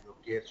added,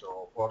 okay,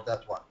 so for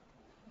that one.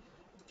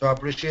 So I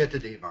appreciate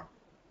it, Ivan.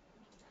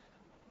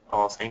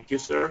 Oh, thank you,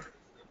 sir.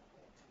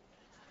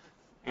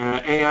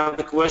 Any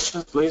other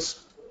questions,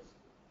 please?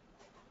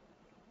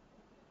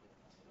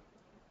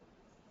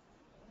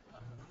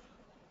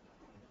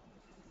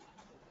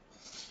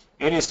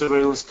 Any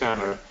surveillance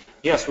camera?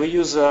 Yes, we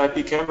use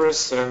IP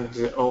cameras and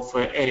of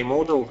any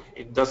model.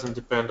 It doesn't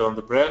depend on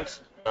the brand.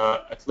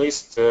 At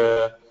least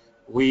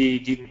we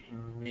didn't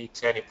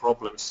meet any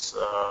problems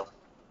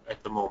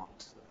at the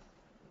moment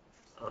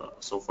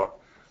so far.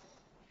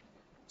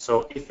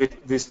 So if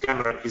this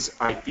camera is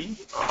IP,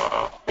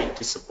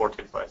 it is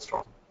supported by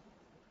Strong.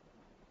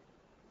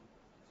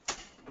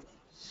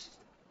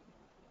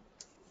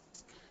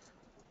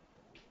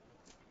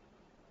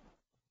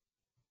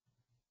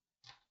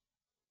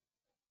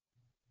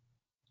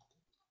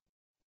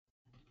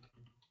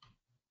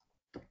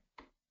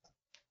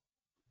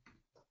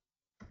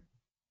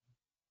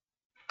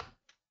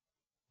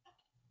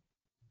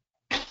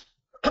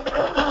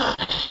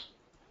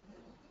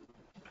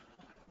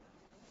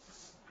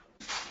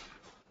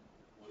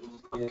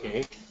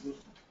 Okay.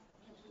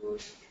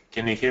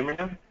 Can you hear me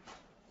now?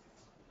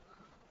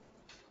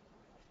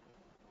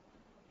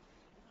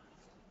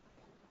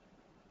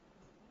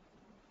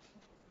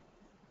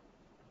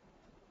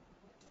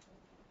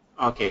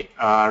 Okay.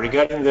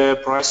 Regarding the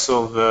price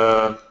of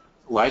the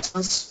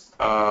license,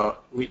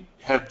 we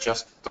have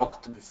just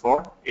talked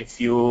before. If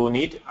you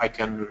need, I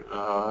can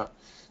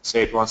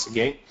say it once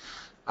again.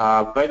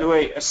 By the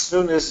way, as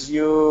soon as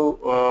you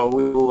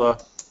will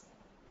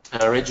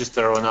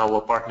register on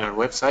our partner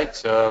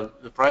website, the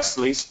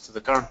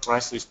current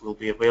price list will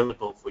be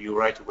available for you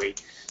right away.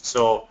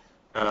 So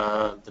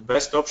the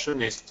best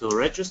option is to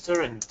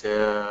register and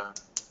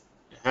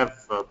have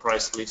a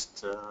price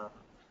list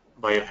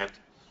by your hand.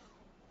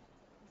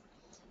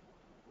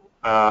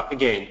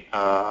 Again,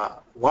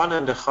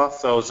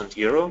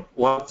 €1,500,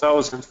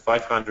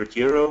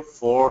 €1,500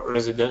 for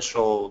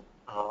residential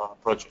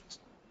project.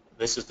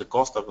 This is the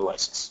cost of the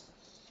license.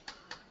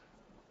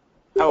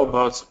 How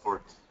about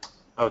support?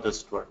 How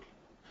does it work?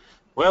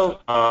 Well,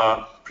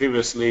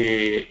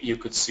 previously you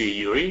could see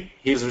Yuri.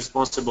 He's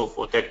responsible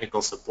for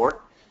technical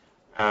support.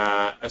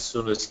 As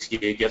soon as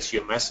he gets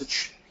your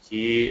message,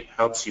 he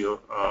helps you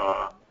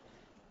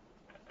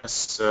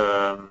as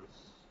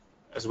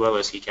well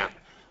as he can.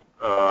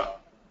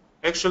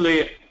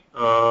 Actually,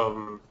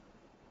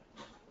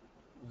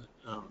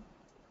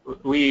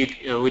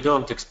 we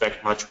don't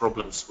expect much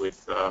problems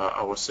with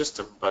our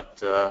system,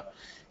 but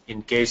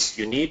in case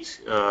you need,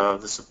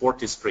 the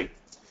support is free.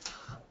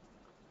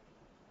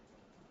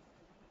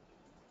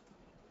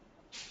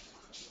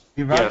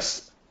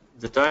 Yes,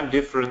 the time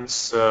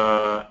difference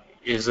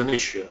is an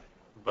issue,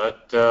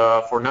 but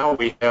for now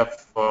we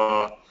have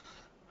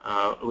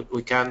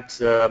we can't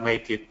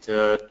make it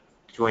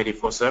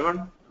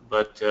 24/7,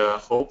 but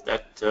hope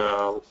that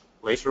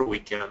later we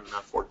can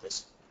afford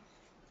this.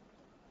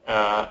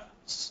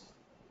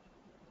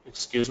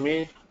 Excuse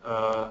me.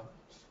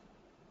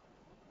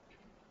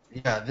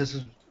 Yeah, this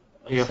is.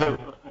 You have.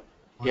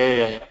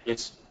 Yeah.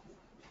 Please.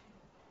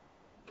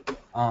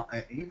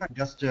 Even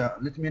just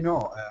let me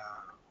know.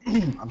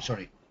 I'm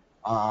sorry.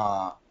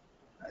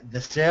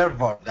 The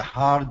server, the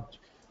hard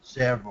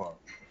server,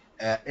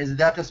 is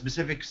that a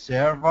specific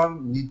server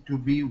need to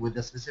be with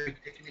a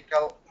specific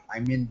technical, I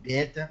mean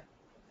data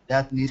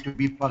that need to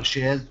be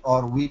purchased,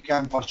 or we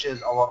can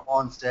purchase our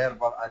own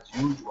server as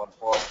usual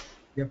for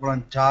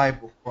different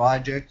type of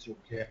projects?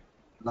 Okay,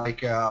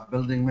 like a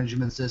building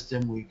management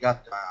system, we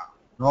got a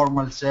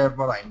normal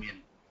server, I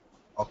mean,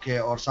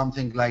 okay, or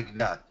something like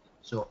that.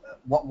 So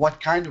what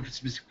kind of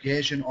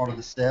specification or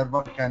the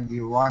server can be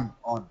run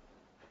on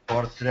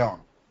for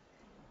Throne?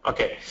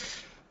 Okay.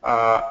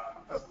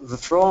 The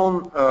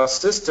Throne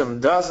system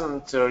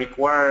doesn't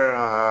require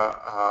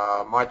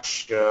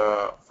much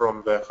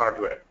from the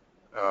hardware,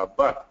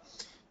 but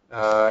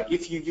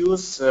if you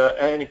use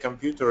any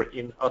computer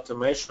in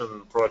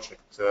automation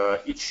project,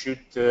 it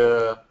should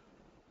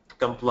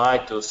comply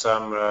to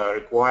some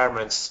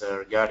requirements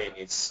regarding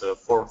its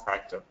form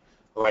factor,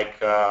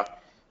 like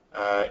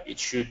it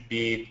should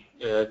be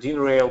DIN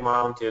rail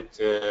mounted,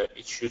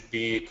 it should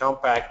be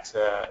compact,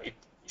 it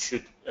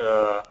should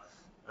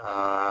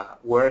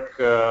work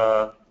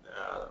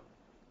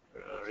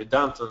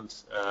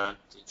redundant,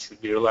 it should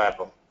be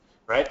reliable,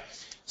 right?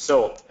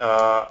 So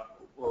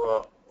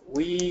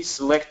we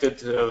selected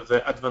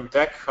the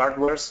Advantech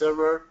hardware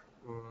server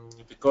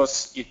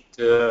because it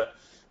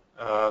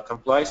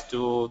complies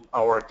to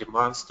our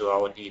demands, to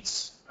our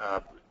needs.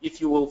 If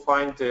you will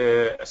find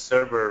a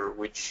server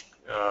which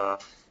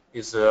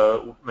is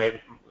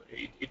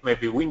it may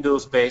be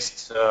Windows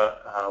based,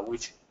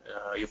 which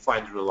you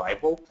find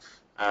reliable,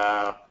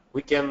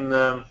 we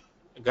can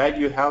guide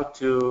you how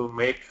to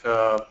make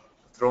a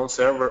Throne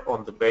server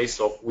on the base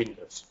of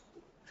Windows.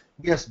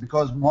 Yes,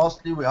 because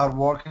mostly we are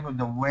working with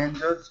the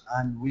Windows,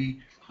 and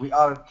we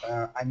are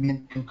I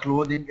mean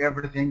including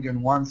everything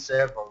in one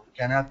server. We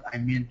cannot, I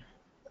mean,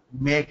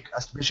 make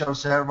a special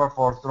server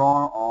for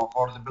Throne or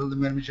for the building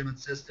management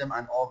system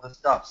and all the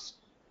stuffs.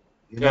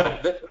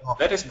 Yeah,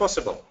 that is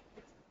possible.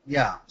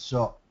 Yeah.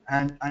 So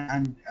and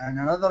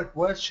another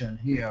question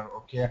here,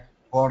 okay,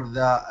 for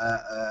the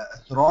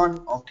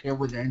Throne, okay,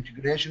 with the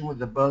integration with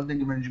the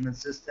building management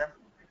system,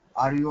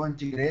 are you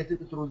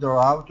integrated through the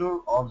router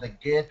or the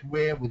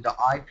gateway with the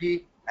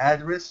IP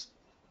address?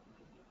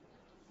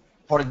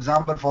 For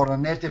example, for a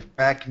native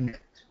BACnet.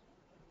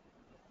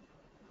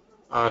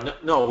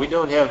 No, we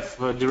don't have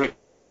direct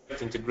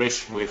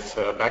integration with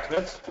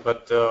BACnet,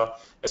 but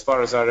as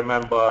far as I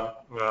remember,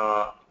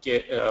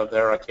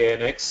 there are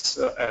KNX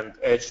and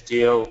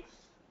HDL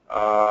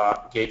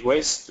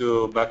gateways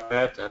to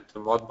BACnet and to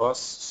Modbus,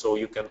 so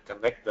you can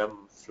connect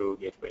them through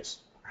gateways.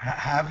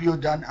 Have you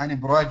done any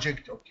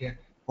project, okay,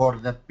 for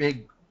the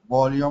big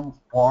volume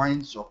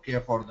points, okay,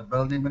 for the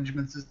building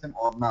management system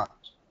or not?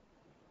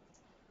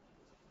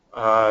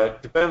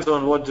 Depends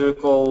on what do you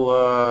call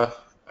a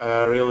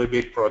really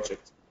big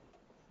project.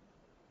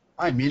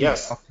 I mean,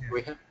 yes,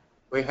 okay.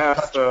 we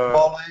have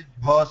college,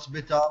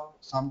 hospital,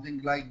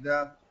 something like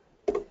that.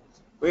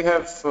 We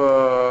have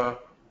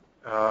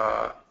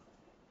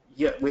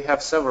yeah, we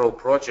have several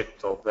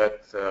projects of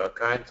that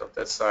kind, of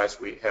that size.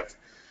 We have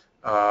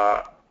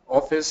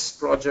office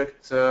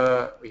project,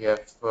 we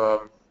have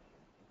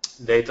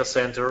data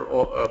center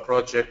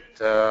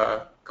project,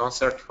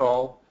 concert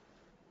hall,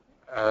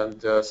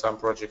 and some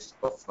projects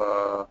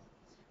of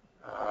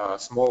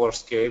smaller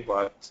scale,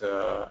 but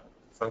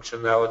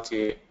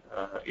functionality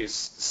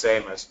is the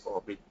same as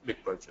for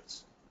big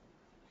projects.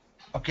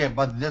 Okay,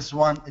 but this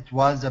one, it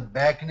was a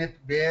BACnet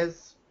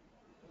base?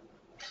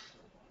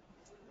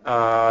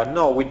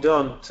 No, we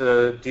don't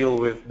deal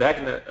with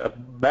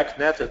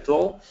BACnet at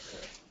all.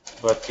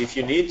 But if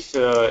you need,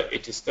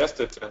 it is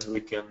tested, and we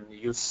can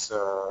use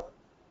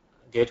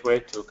gateway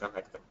to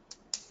connect them.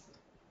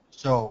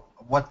 So,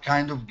 what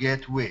kind of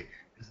gateway?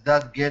 Is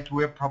that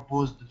gateway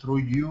proposed through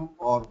you,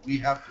 or we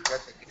have to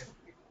get a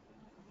gateway?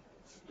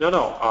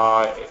 No.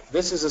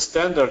 This is a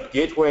standard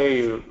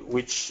gateway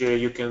which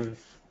you can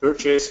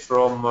purchase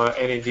from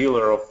any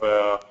dealer of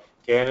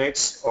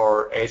KNX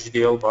or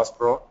HDL Bus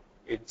Pro.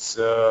 It's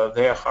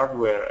their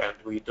hardware, and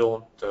we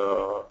don't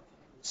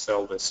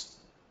sell this.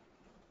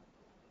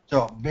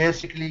 So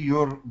basically,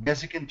 your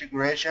basic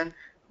integration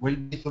will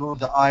be through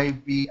the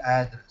IP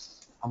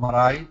address. Am I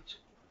right?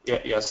 Yeah,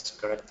 yes,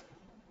 correct.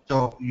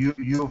 So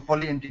you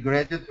fully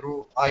integrated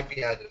through IP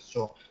address.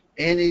 So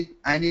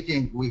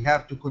anything we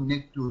have to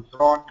connect to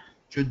Tron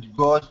should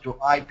go to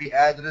IP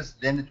address,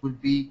 then it will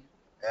be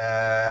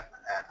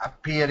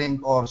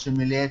appearing or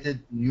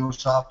simulated new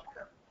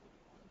software.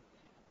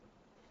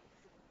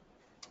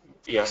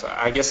 Yes,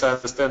 I guess I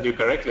understand you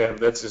correctly, and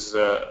that is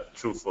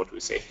truth what we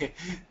say,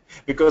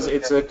 because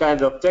it's a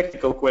kind of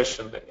technical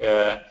question.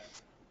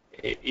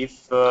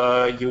 If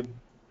you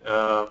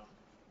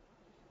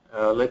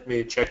let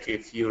me check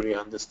if you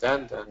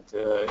understand and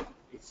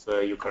if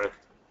you're correct.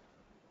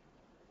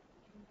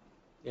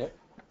 Yeah,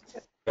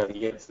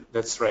 yes,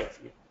 that's right.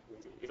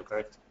 You're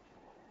correct.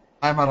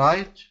 Am I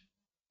right?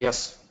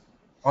 Yes.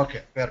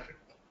 Okay,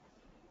 perfect.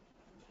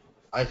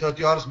 I thought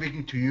you are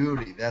speaking to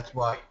Yuri. That's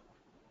why.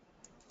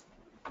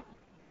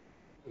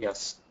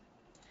 Yes.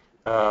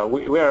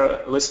 We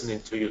are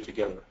listening to you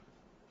together.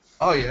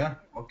 Oh yeah.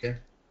 Okay.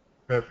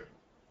 Perfect.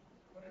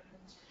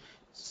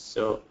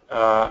 So,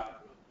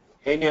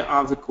 any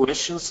other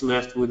questions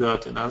left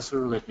without an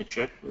answer? Let me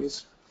check,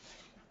 please.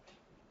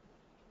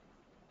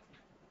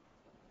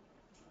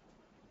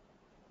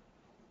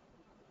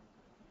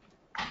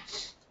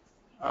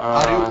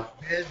 Are you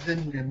based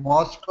in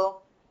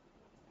Moscow?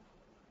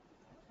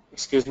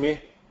 Excuse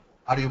me?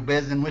 Are you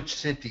based in which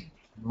city?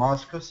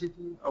 Moscow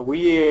city?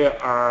 We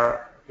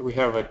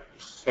have a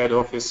head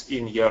office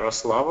in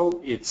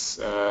Yaroslavl. It's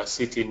a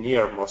city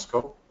near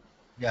Moscow.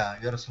 Yeah,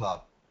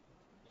 Yaroslav.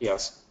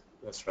 Yes,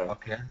 that's right.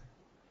 Okay.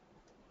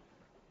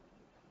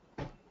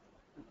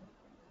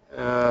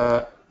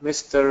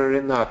 Mr.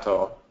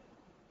 Renato,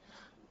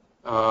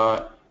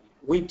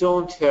 we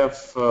don't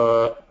have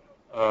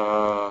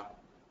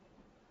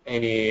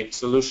any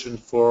solution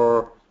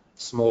for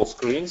small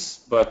screens,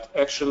 but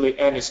actually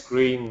any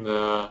screen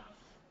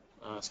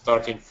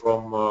starting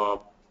from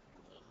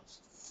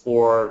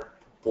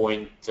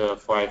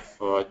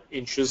 4.5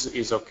 inches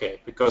is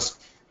okay, because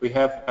we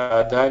have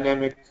a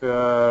dynamic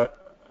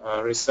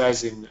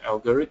resizing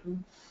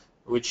algorithm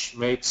which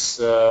makes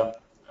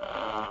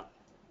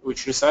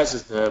which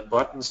resizes the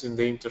buttons in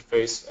the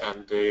interface,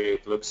 and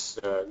it looks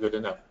good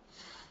enough.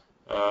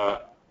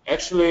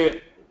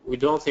 Actually, we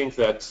don't think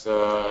that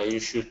you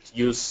should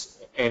use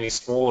any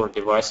smaller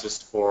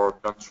devices for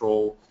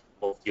control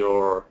of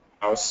your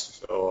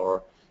house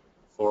or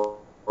for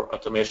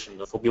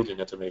automation, for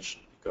building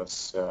automation,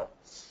 because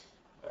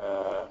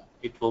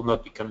it will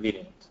not be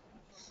convenient.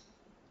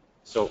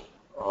 So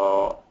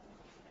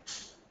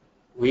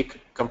we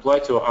comply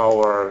to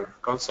our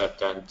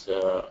concept, and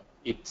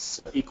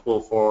it's equal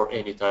for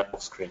any type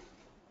of screen.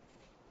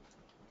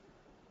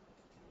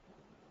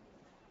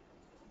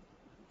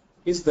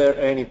 Is there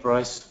any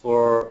price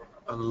for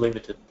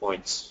unlimited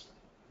points?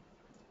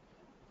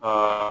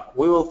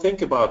 We will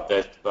think about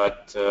that,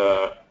 but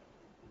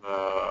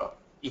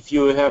if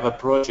you have a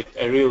project,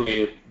 a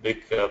really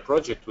big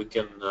project, we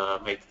can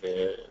make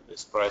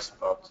this price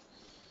about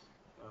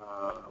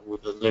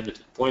with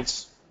unlimited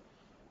points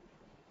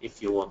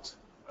if you want.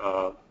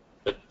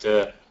 But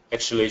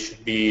actually, it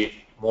should be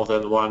more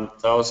than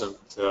 1,000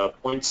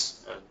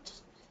 points. And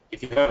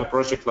if you have a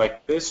project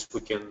like this,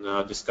 we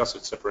can discuss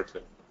it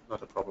separately.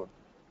 Not a problem.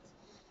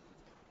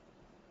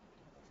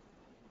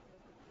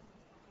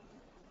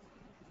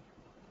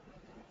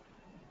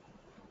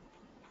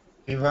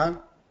 Ivan?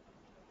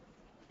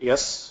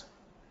 Yes?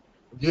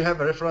 Do you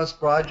have a reference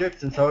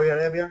project in Saudi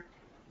Arabia?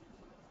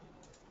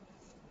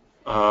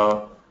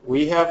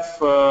 We have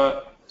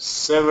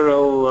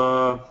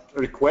several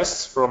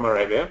requests from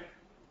Arabia,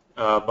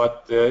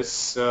 but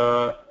these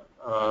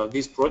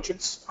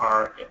projects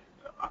are,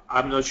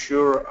 I'm not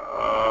sure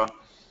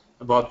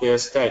about their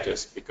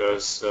status,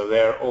 because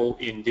they're all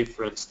in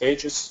different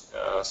stages.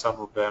 Some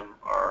of them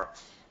are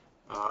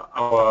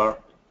our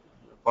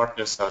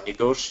partners are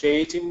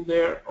negotiating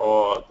there,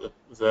 or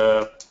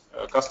the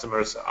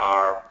customers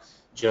are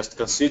just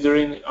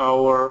considering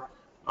our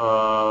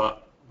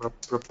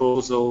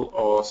proposal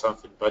or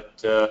something.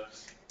 But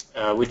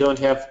we don't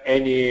have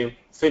any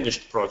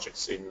finished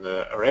projects in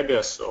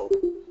Arabia, so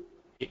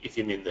if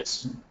you mean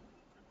this.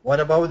 What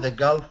about the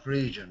Gulf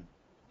region?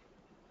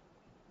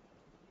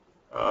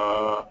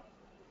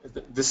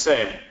 The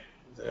same.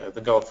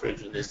 The Gulf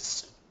region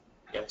is,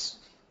 yes.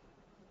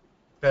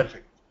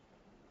 Perfect.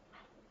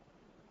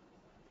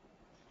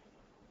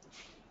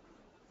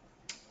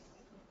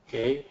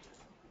 Okay,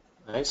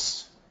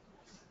 nice.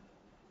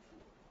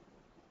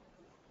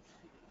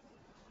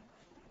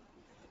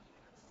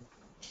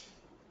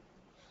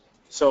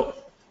 So,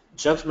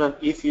 gentlemen,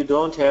 if you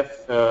don't have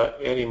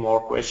any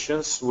more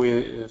questions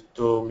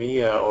to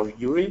me or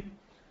Yuri,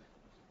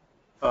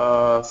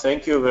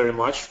 Thank you very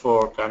much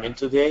for coming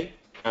today,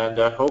 and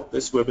I hope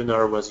this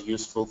webinar was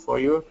useful for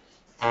you.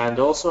 And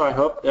also, I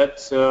hope that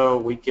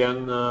we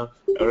can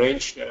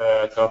arrange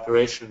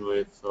cooperation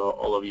with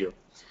all of you.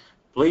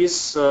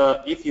 Please,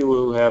 if you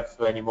will have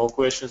any more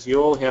questions,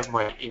 you all have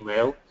my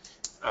email.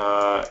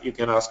 You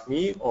can ask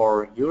me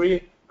or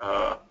Yuri,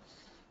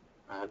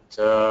 and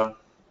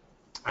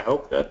I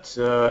hope that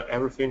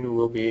everything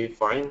will be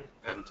fine,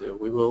 and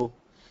we will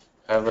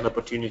have an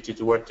opportunity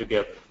to work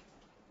together.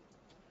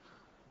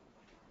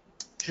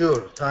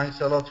 Sure.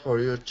 Thanks a lot for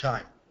your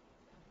time.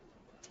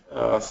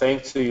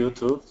 Thanks to you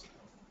too.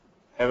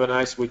 Have a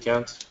nice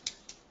weekend.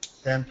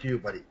 Same to you,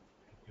 buddy.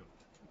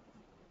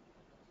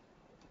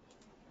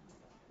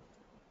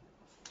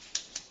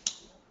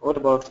 What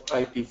about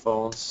IP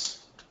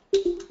phones?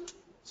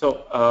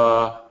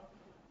 So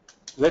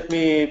let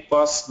me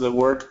pass the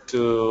word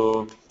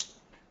to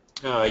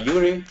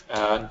Yuri,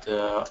 and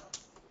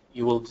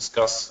you will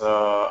discuss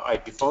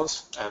IP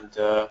phones.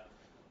 And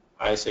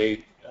I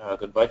say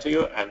goodbye to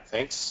you, and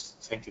thanks.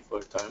 Thank you for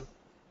your time.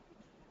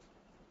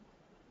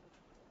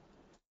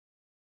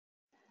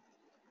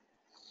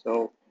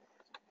 So,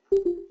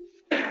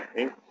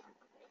 okay.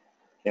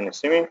 Can you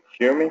see me?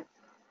 Hear me?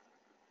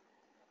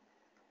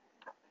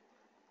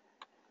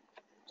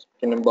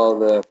 Speaking about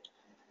the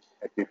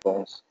IP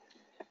phones.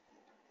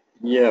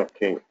 Yeah,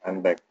 okay,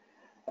 I'm back.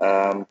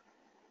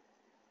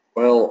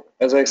 Well,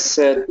 as I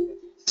said,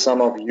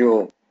 some of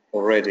you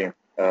already,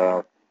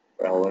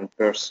 well, in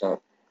person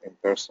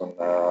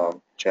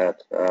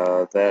chat,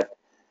 that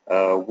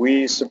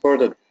we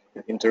supported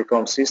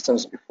intercom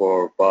systems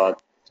before,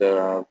 but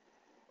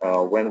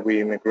when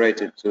we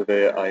migrated to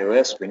the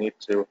iOS, we need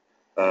to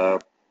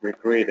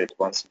recreate it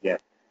once again.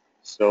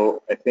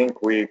 So I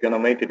think we're gonna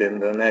make it in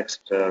the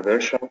next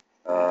version,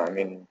 I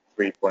mean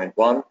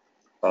 3.1,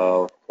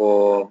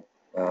 for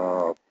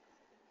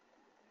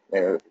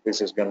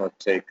this is gonna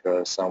take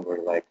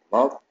somewhere like a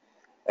month,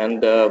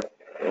 and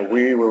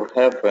we will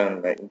have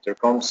an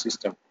intercom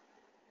system.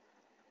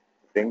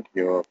 I think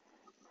you're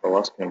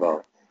asking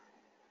about.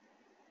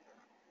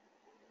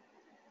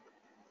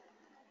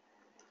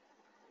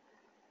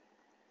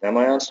 Am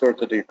I answer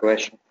to the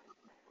question?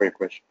 Great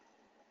question.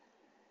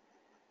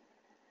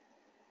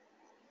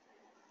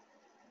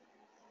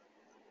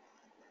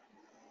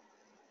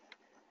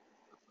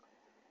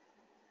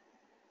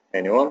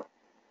 Anyone?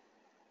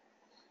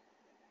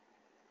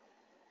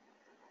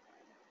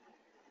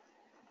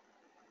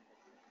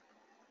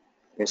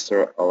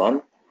 Mr.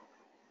 Alan?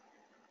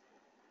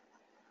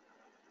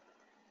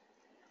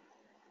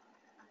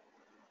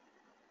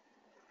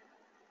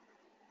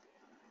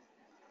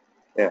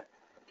 Yeah.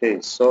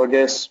 Okay, so I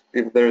guess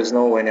if there is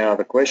no any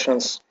other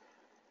questions,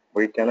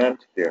 we can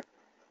end here.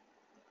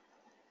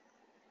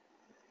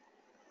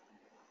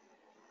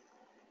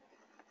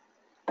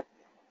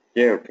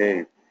 Yeah,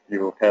 okay.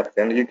 You have,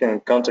 and you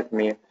can contact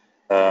me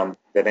at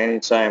any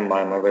time.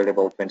 I'm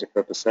available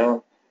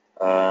 24/7.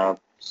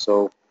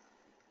 So,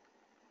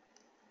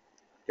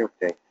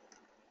 okay.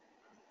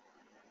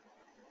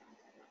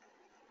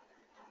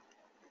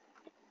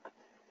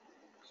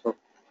 So,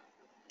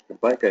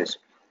 goodbye, guys.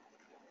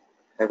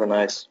 Have a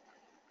nice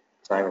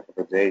time of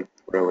the day,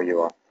 wherever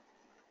you are.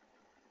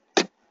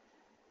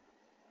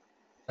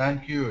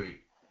 Thank you.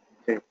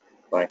 Okay,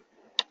 bye.